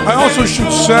Penn Sunday I also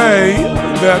should say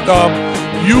that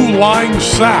You Lying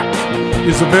Sack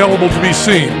is available to be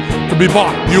seen, to be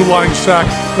bought. You Lying Sack,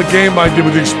 the game I did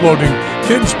with the exploding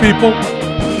kittens, people.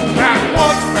 That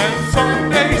was Penn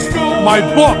Sunday School. My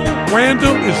book,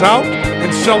 Random, is out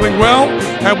and selling well.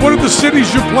 And what are the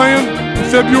cities you're playing in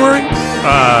February?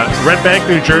 Red Bank,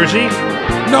 New Jersey.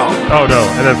 No. Oh, no.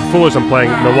 And then Foolish, I'm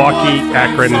playing Milwaukee,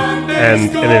 Akron, and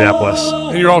Indianapolis.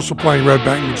 And you're also playing Red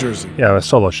Bank, New Jersey. Yeah, a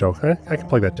solo show. I can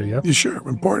plug that too, yeah. You sure?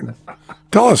 Important.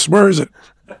 Tell us, where is it?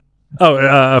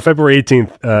 Oh, February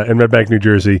 18th in Red Bank, New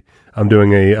Jersey. I'm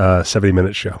doing a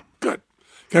 70-minute show. Good.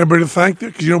 Got anybody to thank there?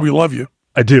 Because you know we love you.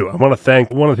 I do. I want to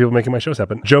thank one of the people making my shows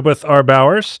happen. Jobeth R.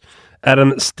 Bowers,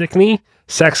 Adam Stickney,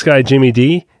 Sax Guy Jimmy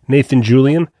D, Nathan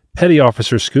Julian, Petty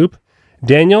Officer Scoop,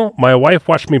 Daniel, my wife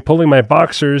watched me pulling my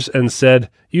boxers and said,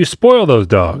 "You spoil those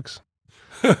dogs."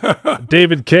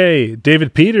 David K.,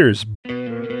 David Peters.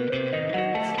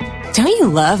 Don't you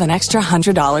love an extra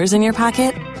 $100 in your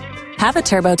pocket? Have a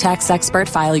TurboTax expert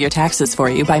file your taxes for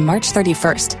you by March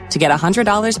 31st to get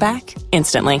 $100 back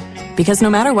instantly. Because no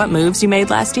matter what moves you made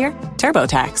last year,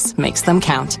 TurboTax makes them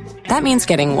count. That means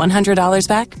getting $100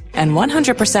 back and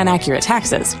 100% accurate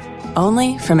taxes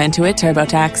Only from Intuit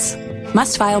TurboTax.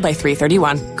 Must file by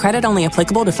 3/31. Credit only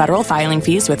applicable to federal filing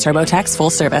fees with TurboTax full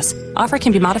service. Offer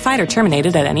can be modified or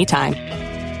terminated at any time.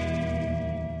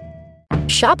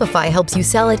 Shopify helps you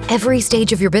sell at every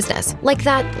stage of your business. Like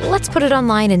that, let's put it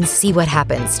online and see what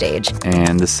happens stage.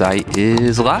 And the site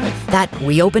is live. That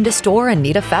we opened a store and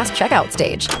need a fast checkout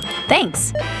stage.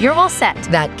 Thanks. You're all set.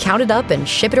 That count it up and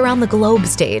ship it around the globe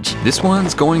stage. This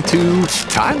one's going to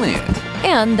Thailand.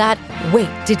 And that, wait,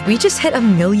 did we just hit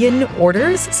 1 million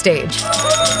orders stage?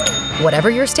 Whatever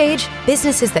your stage,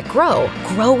 businesses that grow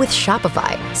with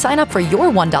Shopify. Sign up for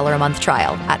your $1 a month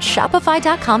trial at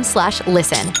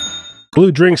shopify.com/listen. Blue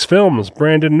Drinks Films,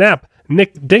 Brandon Knapp,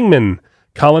 Nick Dingman,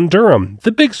 Colin Durham,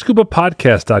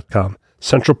 TheBigScubaPodcast.com,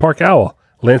 Central Park Owl,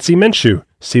 Lancey Minshew,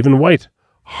 Stephen White,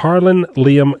 Harlan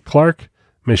Liam Clark,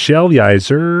 Michelle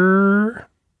Yiser,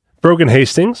 Brogan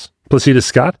Hastings, Placida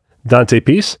Scott, Dante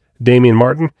Peace, Damian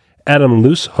Martin, Adam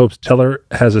Luce hopes Teller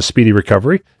has a speedy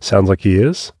recovery. Sounds like he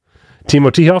is.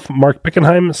 Timo Tehoff, Mark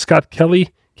Bickenheim, Scott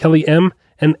Kelly, Kelly M.,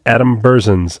 and Adam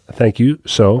Berzins. Thank you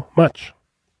so much.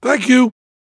 Thank you.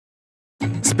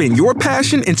 Spin your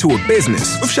passion into a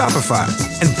business with Shopify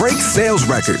and break sales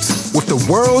records with the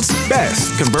world's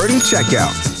best converting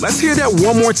checkout. Let's hear that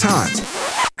one more time.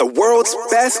 The world's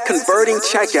best converting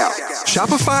checkout.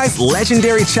 Shopify's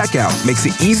legendary checkout makes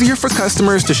it easier for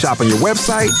customers to shop on your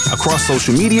website, across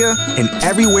social media, and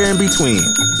everywhere in between.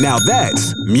 Now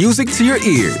that's music to your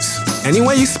ears. Any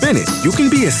way you spin it, you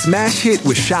can be a smash hit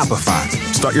with Shopify.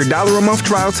 Start your $1 a month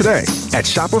trial today at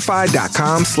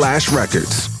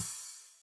shopify.com/records.